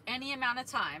fly for any amount of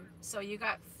time, so you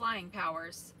got flying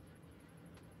powers,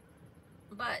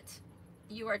 but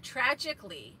you are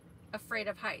tragically afraid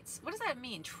of heights. What does that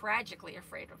mean, tragically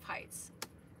afraid of heights?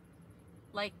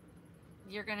 Like,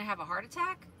 you're gonna have a heart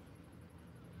attack?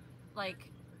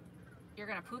 Like, you're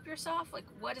gonna poop yourself? Like,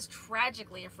 what does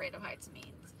tragically afraid of heights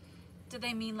mean? Do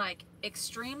they mean like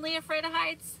extremely afraid of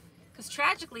heights? Because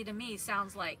tragically to me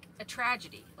sounds like a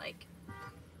tragedy, like,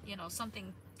 you know,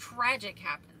 something tragic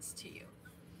happens to you.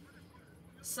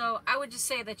 So I would just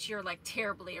say that you're like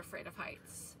terribly afraid of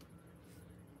heights.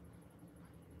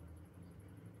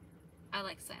 I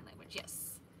like sign language,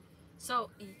 yes. So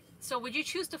would you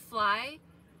choose to fly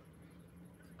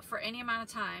for any amount of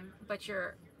time, but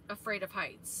you're afraid of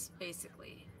heights,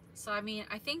 basically? So I mean,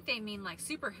 I think they mean like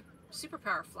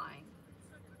superpower flying.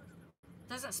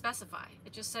 Doesn't specify.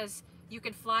 It just says you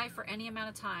can fly for any amount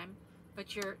of time,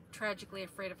 but you're tragically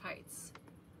afraid of heights.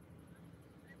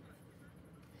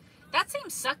 That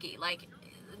seems sucky. Like,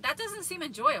 that doesn't seem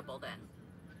enjoyable then.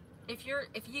 If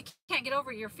you can't get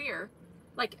over your fear,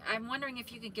 like, I'm wondering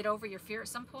if you could get over your fear at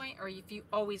some point, or if you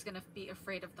always gonna be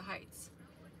afraid of the heights.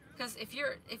 Because if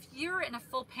you're in a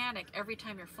full panic every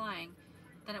time you're flying,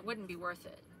 then it wouldn't be worth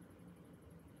it.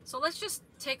 So let's just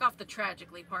take off the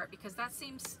tragically part, because that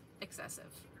seems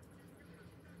excessive.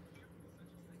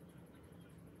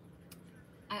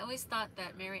 I always thought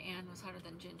that Mary Ann was hotter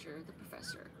than Ginger, the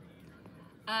professor.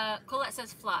 Colette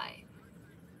says fly.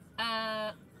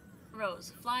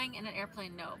 Rose, flying in an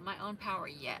airplane, no. My own power,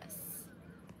 yes.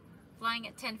 Flying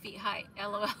at 10 feet height,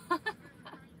 LOL.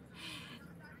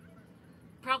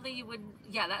 Probably you wouldn't,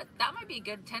 yeah, that might be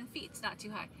good. 10 feet's not too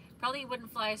high. Probably you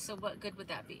wouldn't fly, so what good would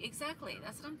that be? Exactly,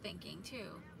 that's what I'm thinking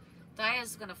too.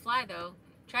 Dia's gonna fly though.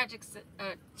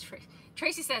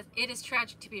 Tracy says, it is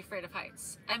tragic to be afraid of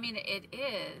heights. I mean, it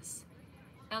is.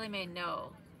 Ellie Mae,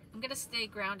 no. I'm gonna stay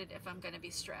grounded if I'm gonna be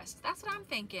stressed. That's what I'm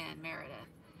thinking, Meredith.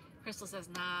 Crystal says,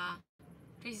 nah.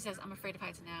 Tracy says, I'm afraid of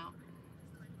heights now.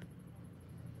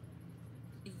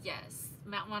 Yes.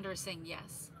 Mountain Wanderer is saying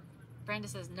yes. Brenda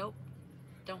says, nope,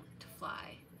 don't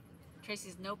fly.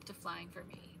 Tracy's nope to flying for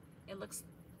me.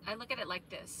 I look at it like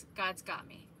this. God's got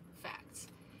me. Facts.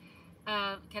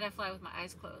 Can I fly with my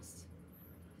eyes closed?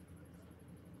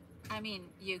 I mean,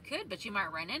 you could, but you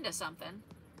might run into something.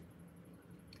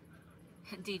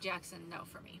 D. Jackson, no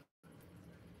for me.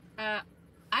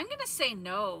 I'm going to say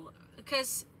no,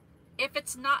 because if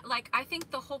it's not like, I think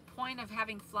the whole point of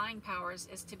having flying powers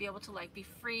is to be able to like be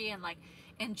free and like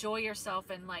enjoy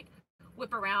yourself and like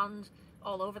whip around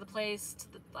all over the place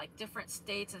to the, like different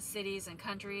states and cities and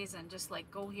countries and just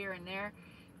like go here and there.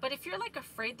 But if you're like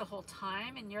afraid the whole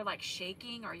time and you're like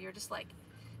shaking, or you're just like,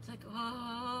 it's like,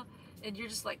 oh, and you're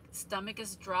just like stomach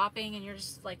is dropping and you're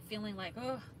just like feeling like,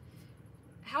 oh,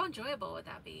 how enjoyable would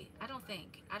that be? I don't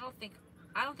think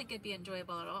it'd be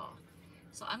enjoyable at all.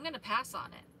 So I'm gonna pass on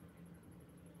it.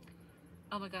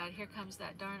 Oh my God, here comes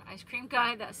that darn ice cream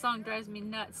guy. That song drives me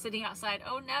nuts, sitting outside.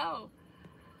 Oh no.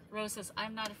 Rose says,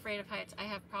 I'm not afraid of heights. I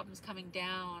have problems coming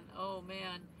down. Oh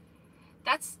man.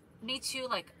 That's me too.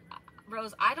 Like,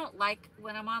 Rose, I don't like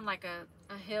when I'm on like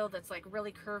a hill that's like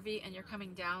really curvy and you're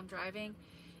coming down driving.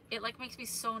 It like makes me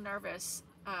so nervous.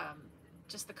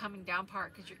 Just the coming down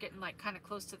part, because you're getting like kind of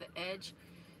close to the edge.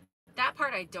 That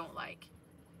part I don't like.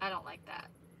 I don't like that.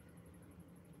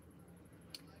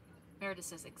 Meredith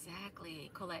says, exactly,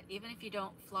 Colette. Even if you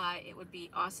don't fly, it would be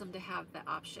awesome to have the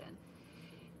option.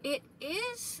 It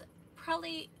is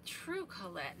probably true,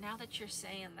 Colette, now that you're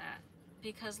saying that.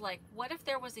 Because, like, what if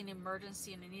there was an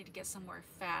emergency and you need to get somewhere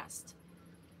fast?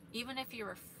 Even if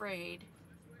you're afraid,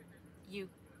 you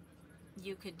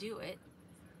could do it.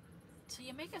 So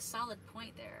you make a solid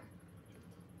point there.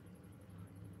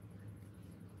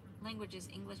 Language is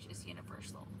English is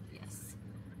universal. Yes.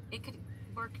 It could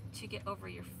work to get over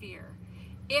your fear.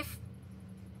 If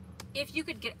you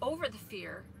could get over the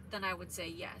fear, then I would say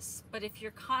yes. But if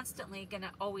you're constantly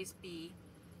gonna always be,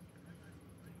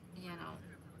 you know,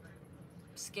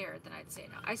 scared, then I'd say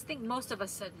no. I think most of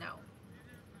us said no.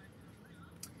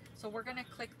 So we're gonna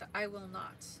click the I will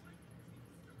not.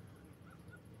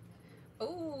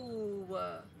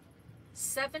 Oh,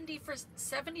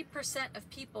 70% of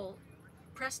people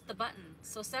pressed the button.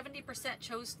 So 70%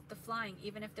 chose the flying,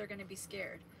 even if they're going to be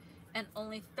scared. And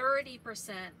only 30%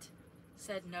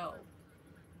 said no.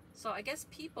 So I guess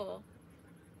people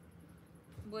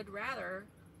would rather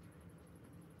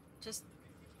just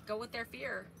go with their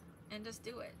fear and just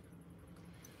do it.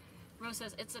 Rose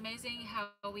says, it's amazing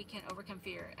how we can overcome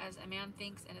fear. As a man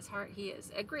thinks in his heart, he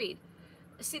is. Agreed.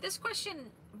 See, this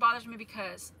question bothers me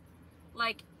because,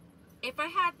 like, if I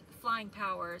had flying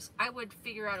powers, I would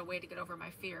figure out a way to get over my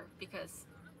fear, because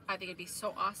I think it'd be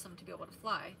so awesome to be able to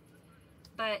fly.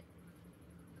 But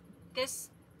this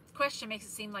question makes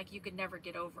it seem like you could never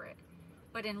get over it.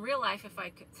 But in real life, if I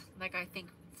could, like, I think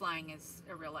flying is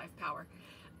a real life power.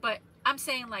 But I'm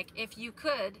saying, like, if you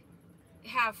could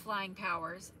have flying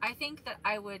powers, I think that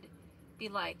I would be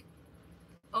like,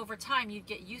 over time, you'd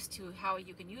get used to how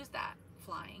you can use that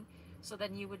flying. So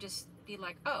then you would just be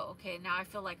like, oh, okay, now I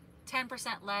feel like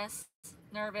 10% less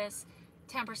nervous,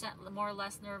 10% more or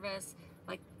less nervous.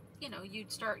 Like, you know,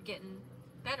 you'd start getting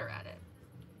better at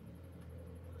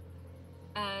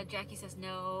it. Jackie says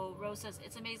no. Rose says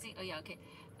it's amazing. Oh yeah, okay.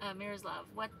 Mirror's Love.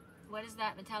 What is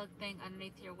that metallic thing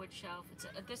underneath your wood shelf? It's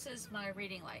this is my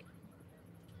reading light.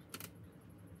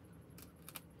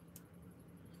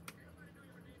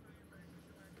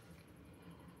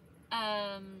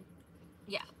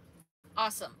 Yeah.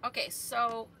 Awesome. Okay,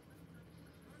 so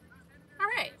all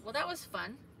right. Well, that was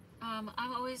fun. I'm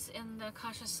always in the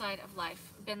cautious side of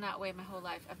life. Been that way my whole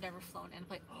life. I've never flown in a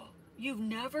plane. Oh, you've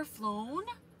never flown?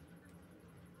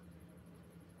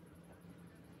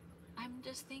 I'm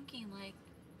just thinking, like,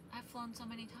 I've flown so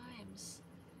many times.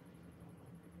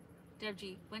 Deb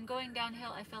G, when going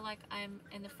downhill, I feel like I'm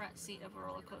in the front seat of a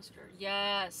roller coaster.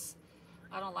 Yes.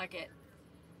 I don't like it.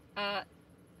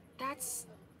 That's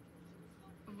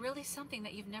really something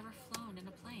that you've never flown in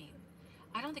a plane.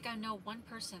 I don't think I know one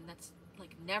person that's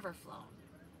like never flown.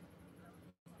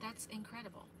 That's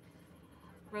incredible.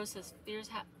 Rose says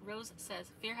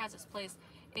fear has its place.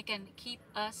 It can keep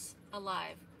us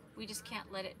alive. We just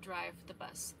can't let it drive the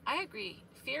bus. I agree.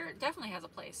 Fear definitely has a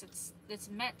place. It's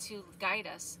meant to guide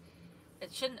us.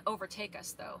 It shouldn't overtake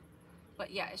us though.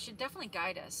 But yeah, it should definitely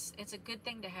guide us. It's a good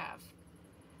thing to have.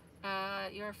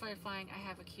 You're afraid of flying. I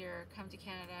have a cure. Come to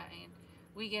Canada and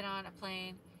we get on a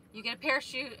plane. You get a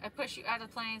parachute. I push you out of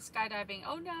the plane. Skydiving.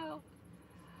 Oh no.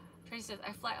 Tracy says,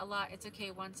 I fly a lot. It's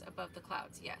okay once above the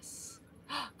clouds. Yes.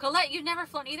 Colette, you've never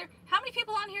flown either? How many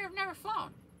people on here have never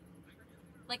flown?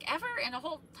 Like ever in a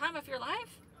whole time of your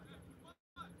life?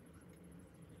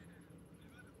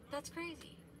 That's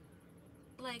crazy.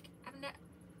 Like,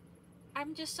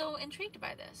 I'm just so intrigued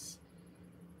by this.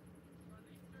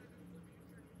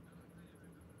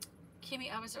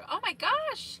 Kimmy, I was, oh my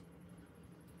gosh!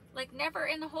 Like never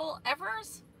in the whole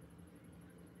evers?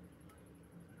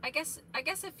 I guess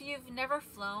if you've never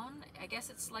flown, I guess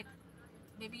it's like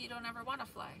maybe you don't ever want to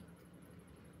fly.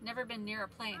 Never been near a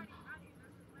plane.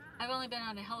 I've only been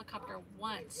on a helicopter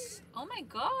once. Oh my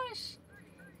gosh!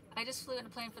 I just flew in a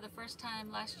plane for the first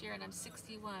time last year and I'm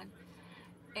 61.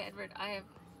 Edward, I've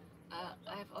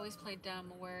always played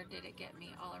dumb. Where did it get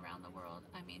me? All around the world.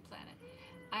 I mean planet.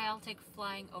 I'll take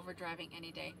flying over driving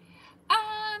any day.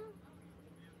 I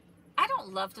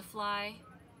don't love to fly.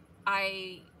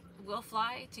 I will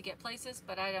fly to get places,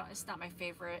 but it's not my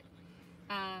favorite.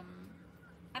 And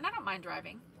I don't mind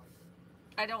driving.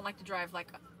 I don't like to drive like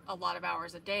a lot of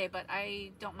hours a day, but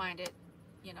I don't mind it.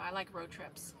 You know, I like road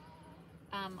trips.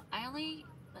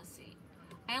 Let's see.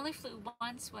 I only flew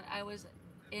once when I was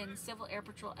in Civil Air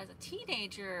Patrol as a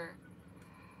teenager.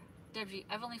 WG,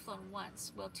 I've only flown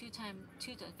once. Well, two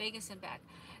to Vegas and back.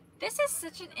 This is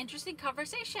such an interesting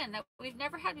conversation that we've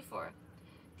never had before.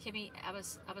 Kimmy,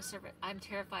 I'm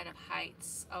terrified of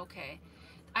heights. Okay.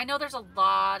 I know there's a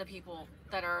lot of people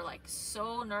that are like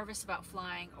so nervous about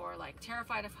flying or like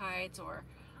terrified of heights or,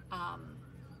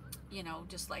 you know,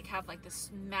 just like have like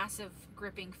this massive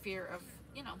gripping fear of,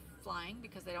 you know, flying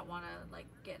because they don't want to like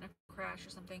get in a crash or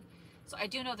something. So I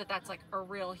do know that that's like a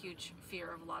real huge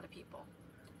fear of a lot of people.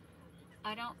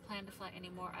 I don't plan to fly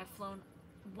anymore. I've flown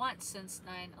once since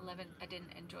 9/11. I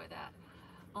didn't enjoy that.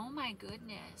 Oh my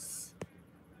goodness.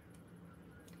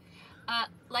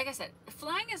 Like I said,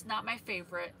 flying is not my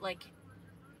favorite. Like,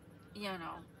 you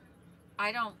know,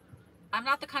 I'm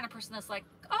not the kind of person that's like,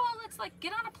 oh, let's like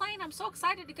get on a plane. I'm so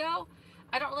excited to go.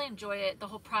 I don't really enjoy it. The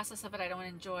whole process of it. I don't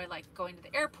enjoy like going to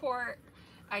the airport.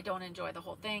 I don't enjoy the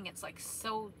whole thing. It's like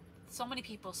so many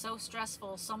people, so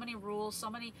stressful, so many rules, so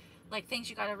many like things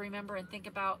you got to remember and think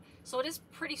about. So it is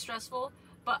pretty stressful,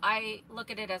 but I look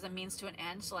at it as a means to an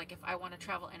end. So like if I want to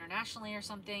travel internationally or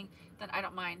something, then I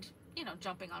don't mind, you know,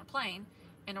 jumping on a plane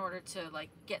in order to like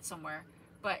get somewhere.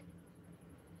 But,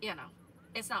 you know,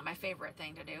 it's not my favorite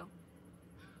thing to do.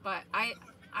 But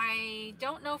I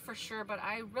don't know for sure, but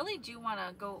I really do want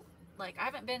to go. Like, I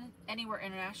haven't been anywhere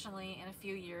internationally in a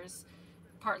few years,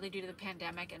 partly due to the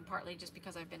pandemic and partly just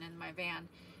because I've been in my van.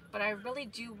 But I really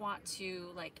do want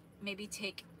to like maybe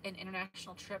take an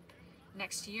international trip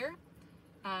next year.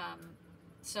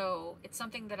 So it's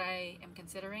something that I am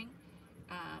considering.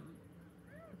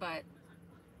 But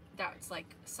that's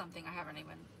like something I haven't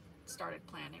even started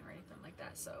planning or anything like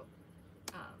that. So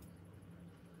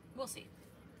we'll see.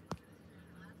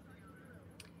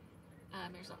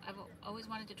 I've always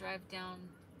wanted to drive down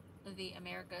the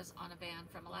Americas on a van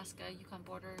from Alaska, Yukon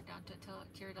border down to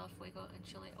Tierra del Fuego and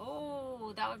Chile.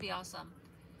 Oh, that would be awesome.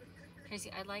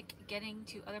 Tracy, I like getting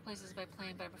to other places by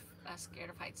plane, but I'm scared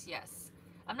of heights. Yes,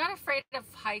 I'm not afraid of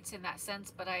heights in that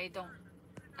sense, but I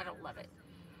don't love it.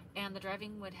 And the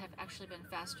driving would have actually been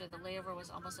faster. The layover was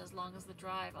almost as long as the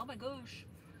drive. Oh my gosh,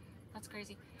 that's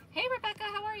crazy. Hey Rebecca,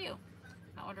 how are you?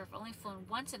 I wonder if I've only flown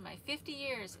once in my 50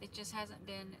 years. It just hasn't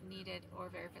been needed or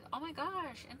very fit. Oh my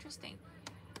gosh, interesting.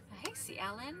 Hey, C.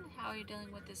 Allen, how are you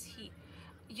dealing with this heat?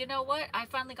 You know what? I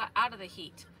finally got out of the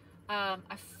heat. I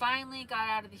finally got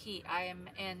out of the heat. I am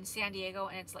in San Diego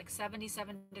and it's like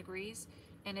 77 degrees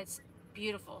and it's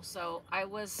beautiful. So I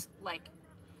was like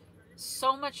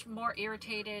so much more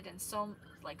irritated and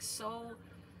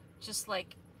just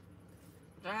like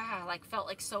felt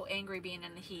like so angry being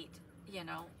in the heat, you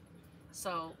know.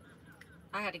 So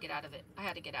I had to get out of it. I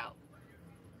had to get out.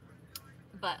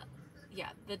 But yeah,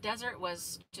 the desert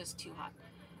was just too hot.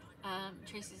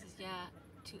 Tracy says, yeah,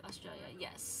 to Australia.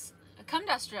 Yes. Come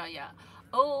to Australia.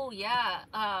 Oh yeah.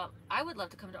 I would love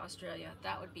to come to Australia.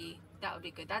 That would be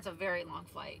good. That's a very long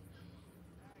flight.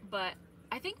 But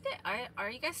I think that are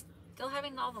you guys still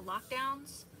having all the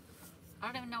lockdowns? I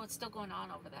don't even know what's still going on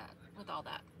over that with all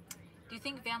that. Do you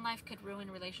think van life could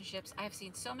ruin relationships? I have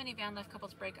seen so many van life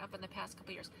couples break up in the past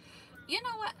couple years. You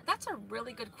know what? That's a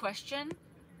really good question.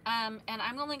 And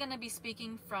I'm only going to be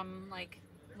speaking from like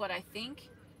what I think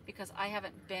because I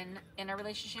haven't been in a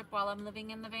relationship while I'm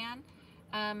living in the van.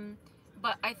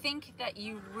 But I think that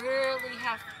you really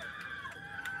have...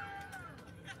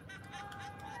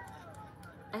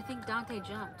 I think Dante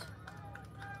jumped.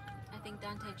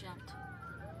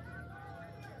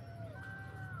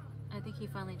 I think he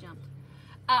finally jumped.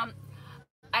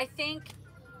 I think,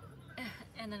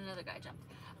 and then another guy jumped.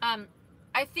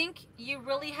 I think you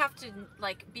really have to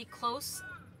like be close,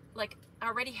 like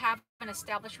already have an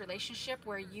established relationship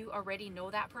where you already know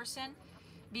that person,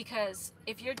 because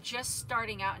if you're just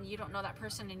starting out and you don't know that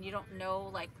person and you don't know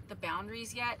like the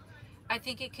boundaries yet, I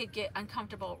think it could get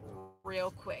uncomfortable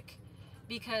real quick,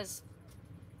 because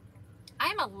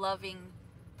I'm a loving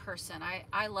person.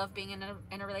 I love being in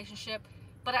a relationship,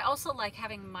 but I also like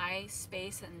having my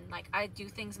space, and like I do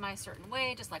things my certain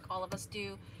way, just like all of us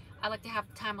do. I like to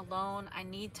have time alone. I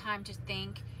need time to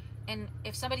think. And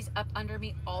if somebody's up under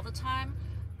me all the time,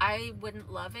 I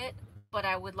wouldn't love it, but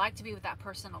I would like to be with that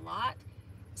person a lot.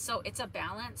 So it's a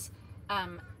balance.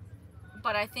 Um,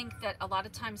 but I think that a lot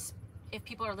of times, if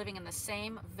people are living in the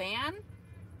same van,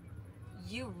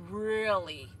 you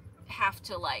really have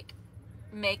to like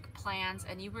make plans,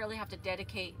 and you really have to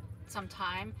dedicate some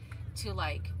time to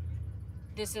like,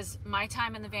 this is my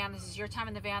time in the van, this is your time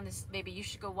in the van, this, maybe you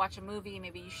should go watch a movie,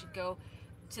 maybe you should go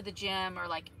to the gym, or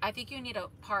like, I think you need a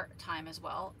part-time as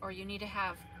well, or you need to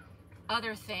have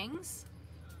other things,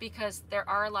 because there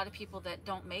are a lot of people that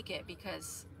don't make it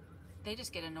because they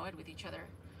just get annoyed with each other.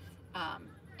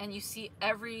 And you see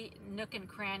every nook and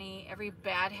cranny, every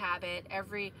bad habit,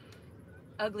 every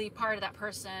ugly part of that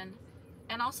person,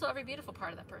 and also every beautiful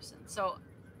part of that person. So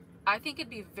I think it'd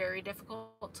be very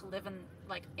difficult to live in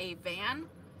like a van.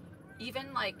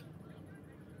 Even like,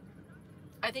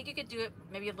 I think you could do it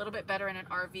maybe a little bit better in an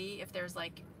RV if there's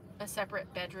like a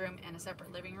separate bedroom and a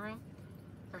separate living room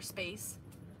or space.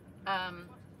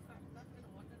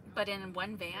 But in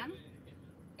one van,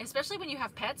 especially when you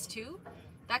have pets too,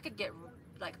 that could get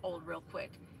like old real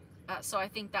quick. So I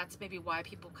think that's maybe why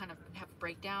people kind of have a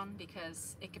breakdown,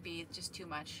 because it could be just too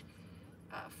much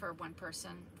for one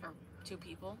person or two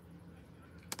people.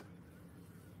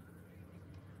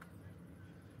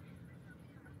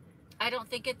 I don't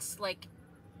think it's like,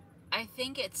 I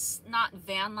think it's not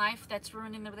van life that's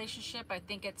ruining the relationship. I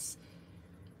think it's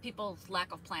people's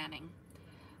lack of planning.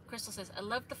 Crystal says, I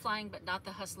love the flying, but not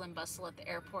the hustle and bustle at the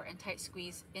airport and tight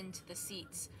squeeze into the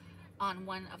seats on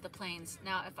one of the planes.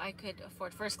 Now, if I could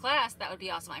afford first class, that would be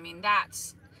awesome. I mean,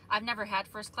 I've never had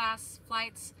first class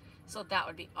flights, so that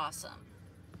would be awesome.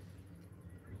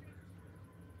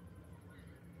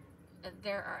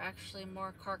 There are actually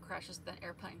more car crashes than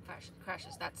airplane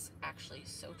crashes. That's actually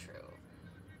so true.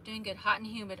 Doing good. Hot and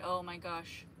humid. Oh my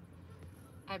gosh.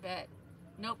 I bet.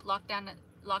 Nope. Lockdown.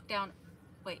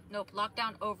 Nope.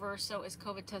 Lockdown over. So is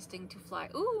COVID testing to fly.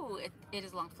 Ooh, it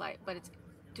is a long flight, but it's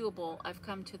doable. I've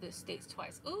come to the States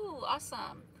twice. Ooh,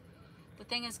 awesome. The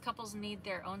thing is, couples need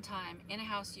their own time. In a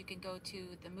house, you can go to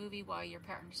the movie while your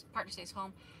partner stays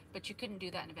home, but you couldn't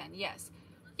do that in a van. Yes.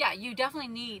 Yeah, you definitely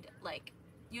need, like,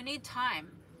 you need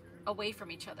time away from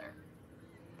each other.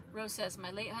 Rose says,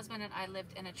 my late husband and I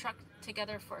lived in a truck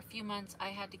together for a few months. I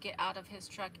had to get out of his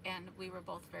truck, and we were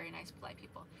both very nice, polite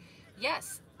people.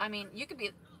 Yes, I mean,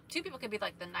 two people could be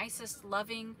like the nicest,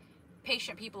 loving,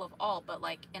 patient people of all, but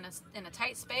like in a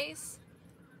tight space,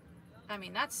 I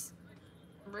mean, that's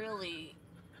really,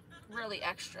 really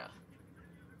extra.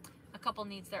 A couple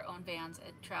needs their own vans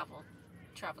and travel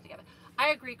together. I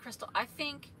agree, Crystal. I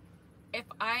think if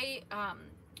I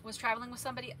was traveling with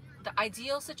somebody, the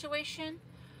ideal situation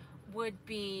would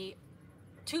be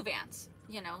two vans,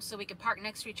 so we could park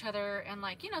next to each other, and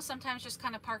like, sometimes just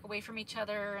kind of park away from each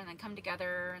other and then come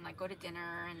together and like go to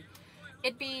dinner, and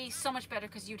it'd be so much better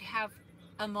because you'd have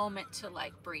a moment to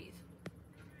like breathe.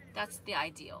 That's the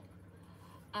ideal.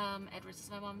 Edward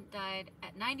says, my mom died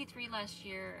at 93 last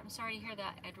year. I'm sorry to hear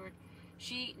that, Edward.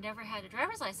 She never had a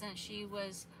driver's license. She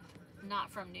was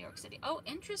not from New York City. Oh,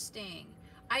 interesting.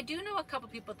 I do know a couple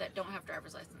people that don't have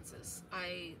driver's licenses.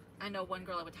 I know one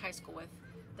girl I went to high school with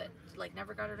that like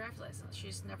never got her driver's license. She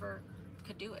just never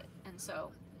could do it. And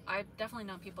so I've definitely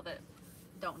known people that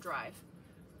don't drive.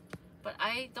 But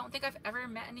I don't think I've ever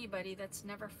met anybody that's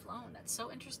never flown. That's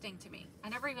so interesting to me. I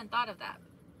never even thought of that.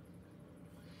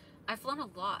 I've flown a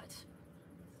lot.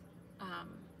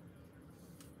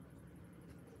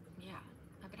 Yeah,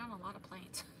 I've been on a lot of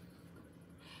planes.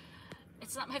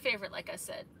 It's not my favorite, like I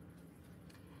said.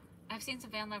 I've seen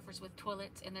some van lifers with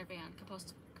toilets in their van,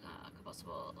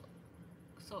 compostable.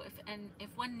 So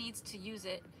if one needs to use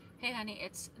it, hey honey,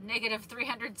 it's negative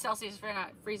 300 Celsius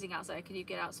Fahrenheit, freezing outside. Can you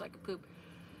get out so I can poop?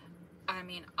 I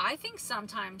mean, I think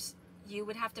sometimes you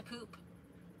would have to poop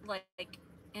like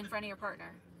in front of your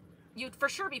partner. You'd for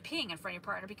sure be peeing in front of your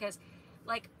partner, because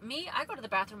like me, I go to the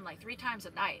bathroom like 3 times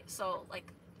a night. So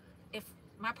like if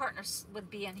my partner would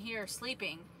be in here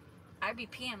sleeping, I'd be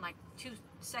peeing like 2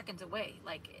 seconds away.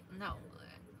 Like, no,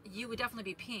 you would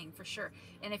definitely be peeing for sure.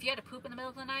 And if you had to poop in the middle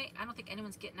of the night, I don't think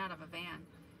anyone's getting out of a van,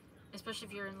 especially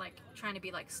if you're in like trying to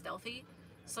be like stealthy.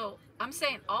 So I'm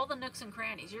saying all the nooks and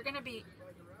crannies, you're gonna be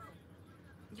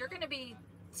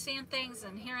seeing things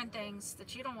and hearing things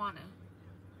that you don't want to,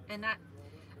 and that,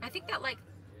 I think that like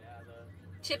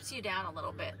chips you down a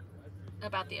little bit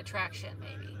about the attraction.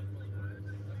 Maybe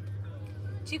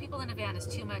 2 people in a van is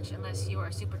too much unless you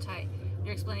are super tight.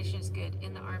 Your explanation is good.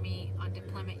 In the Army, on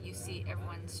deployment, you see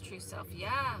everyone's true self.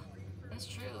 Yeah, that's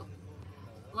true.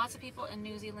 Lots of people in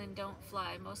New Zealand don't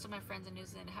fly. Most of my friends in New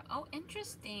Zealand have. Oh,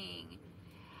 interesting.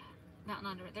 Mountain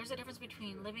Under. There's a difference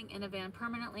between living in a van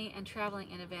permanently and traveling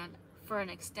in a van for an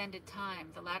extended time.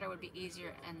 The latter would be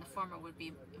easier and the former would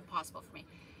be impossible for me.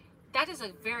 That is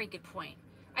a very good point.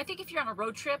 I think if you're on a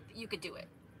road trip, you could do it.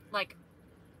 Like,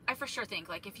 I for sure think,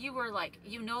 like, if you were like,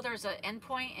 you know, there's an end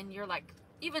point and you're like,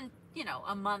 even, you know,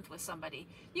 a month with somebody,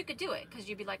 you could do it because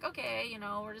you'd be like, okay, you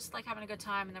know, we're just like having a good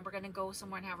time and then we're going to go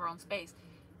somewhere and have our own space.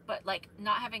 But like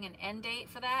not having an end date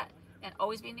for that and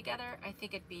always being together, I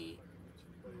think it'd be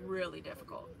really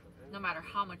difficult, no matter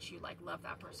how much you like love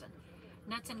that person.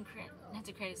 Nuts and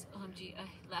crates. OMG, I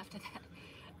laughed at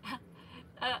that.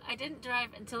 I didn't drive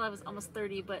until I was almost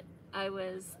 30, but I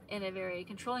was in a very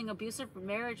controlling, abusive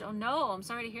marriage. Oh no, I'm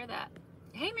sorry to hear that.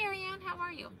 Hey Marianne, how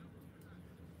are you?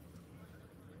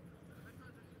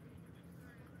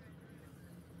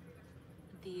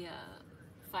 The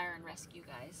fire and rescue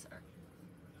guys are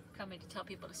coming to tell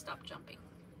people to stop jumping.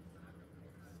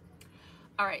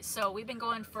 All right, so we've been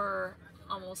going for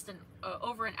almost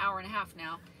over an hour and a half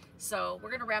now. So we're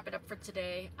gonna wrap it up for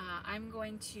today. I'm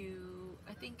going to,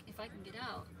 I think if I can get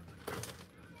out.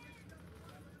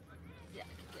 Yeah,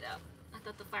 I can get out. I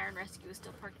thought the fire and rescue was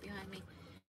still parked behind me.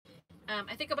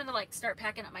 I think I'm gonna like start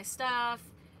packing up my stuff,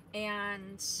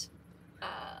 and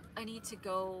I need to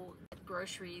go get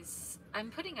groceries. I'm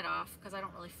putting it off because I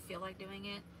don't really feel like doing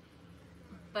it,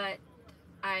 but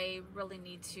I really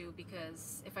need to,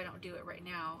 because if I don't do it right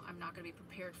now, I'm not going to be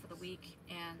prepared for the week.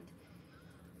 And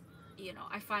you know,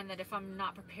 I find that if I'm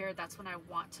not prepared, that's when I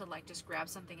want to like just grab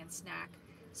something and snack.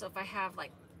 So if I have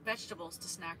like vegetables to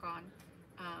snack on,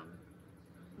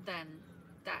 then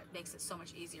that makes it so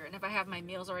much easier. And if I have my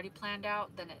meals already planned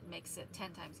out, then it makes it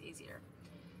 10 times easier.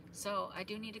 So I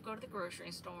do need to go to the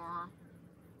grocery store.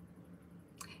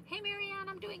 Hey Marianne,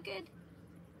 I'm doing good.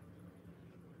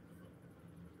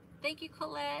 Thank you,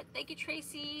 Colette. Thank you,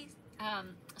 Tracy.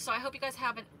 So I hope you guys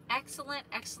have an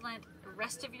excellent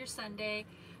rest of your Sunday.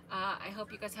 I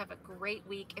hope you guys have a great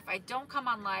week. If I don't come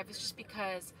on live, it's just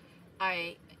because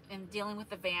I am dealing with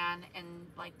the van and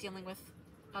like dealing with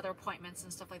other appointments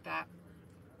and stuff like that.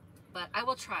 But I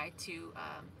will try to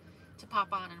pop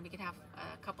on and we can have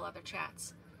a couple other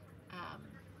chats.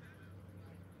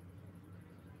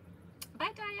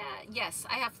 Bye, Daya. Yes,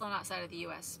 I have flown outside of the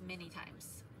U.S. many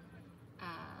times.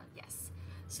 Yes.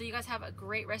 So you guys have a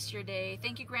great rest of your day.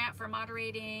 Thank you, Grant, for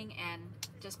moderating and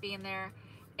just being there.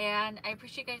 And I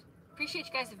appreciate you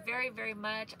guys very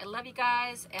much. I love you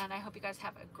guys, and I hope you guys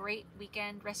have a great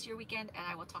weekend, rest of your weekend, and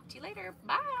I will talk to you later.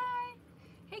 Bye.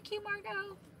 Hey, Q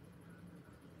Margo.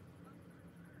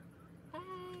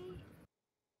 Bye.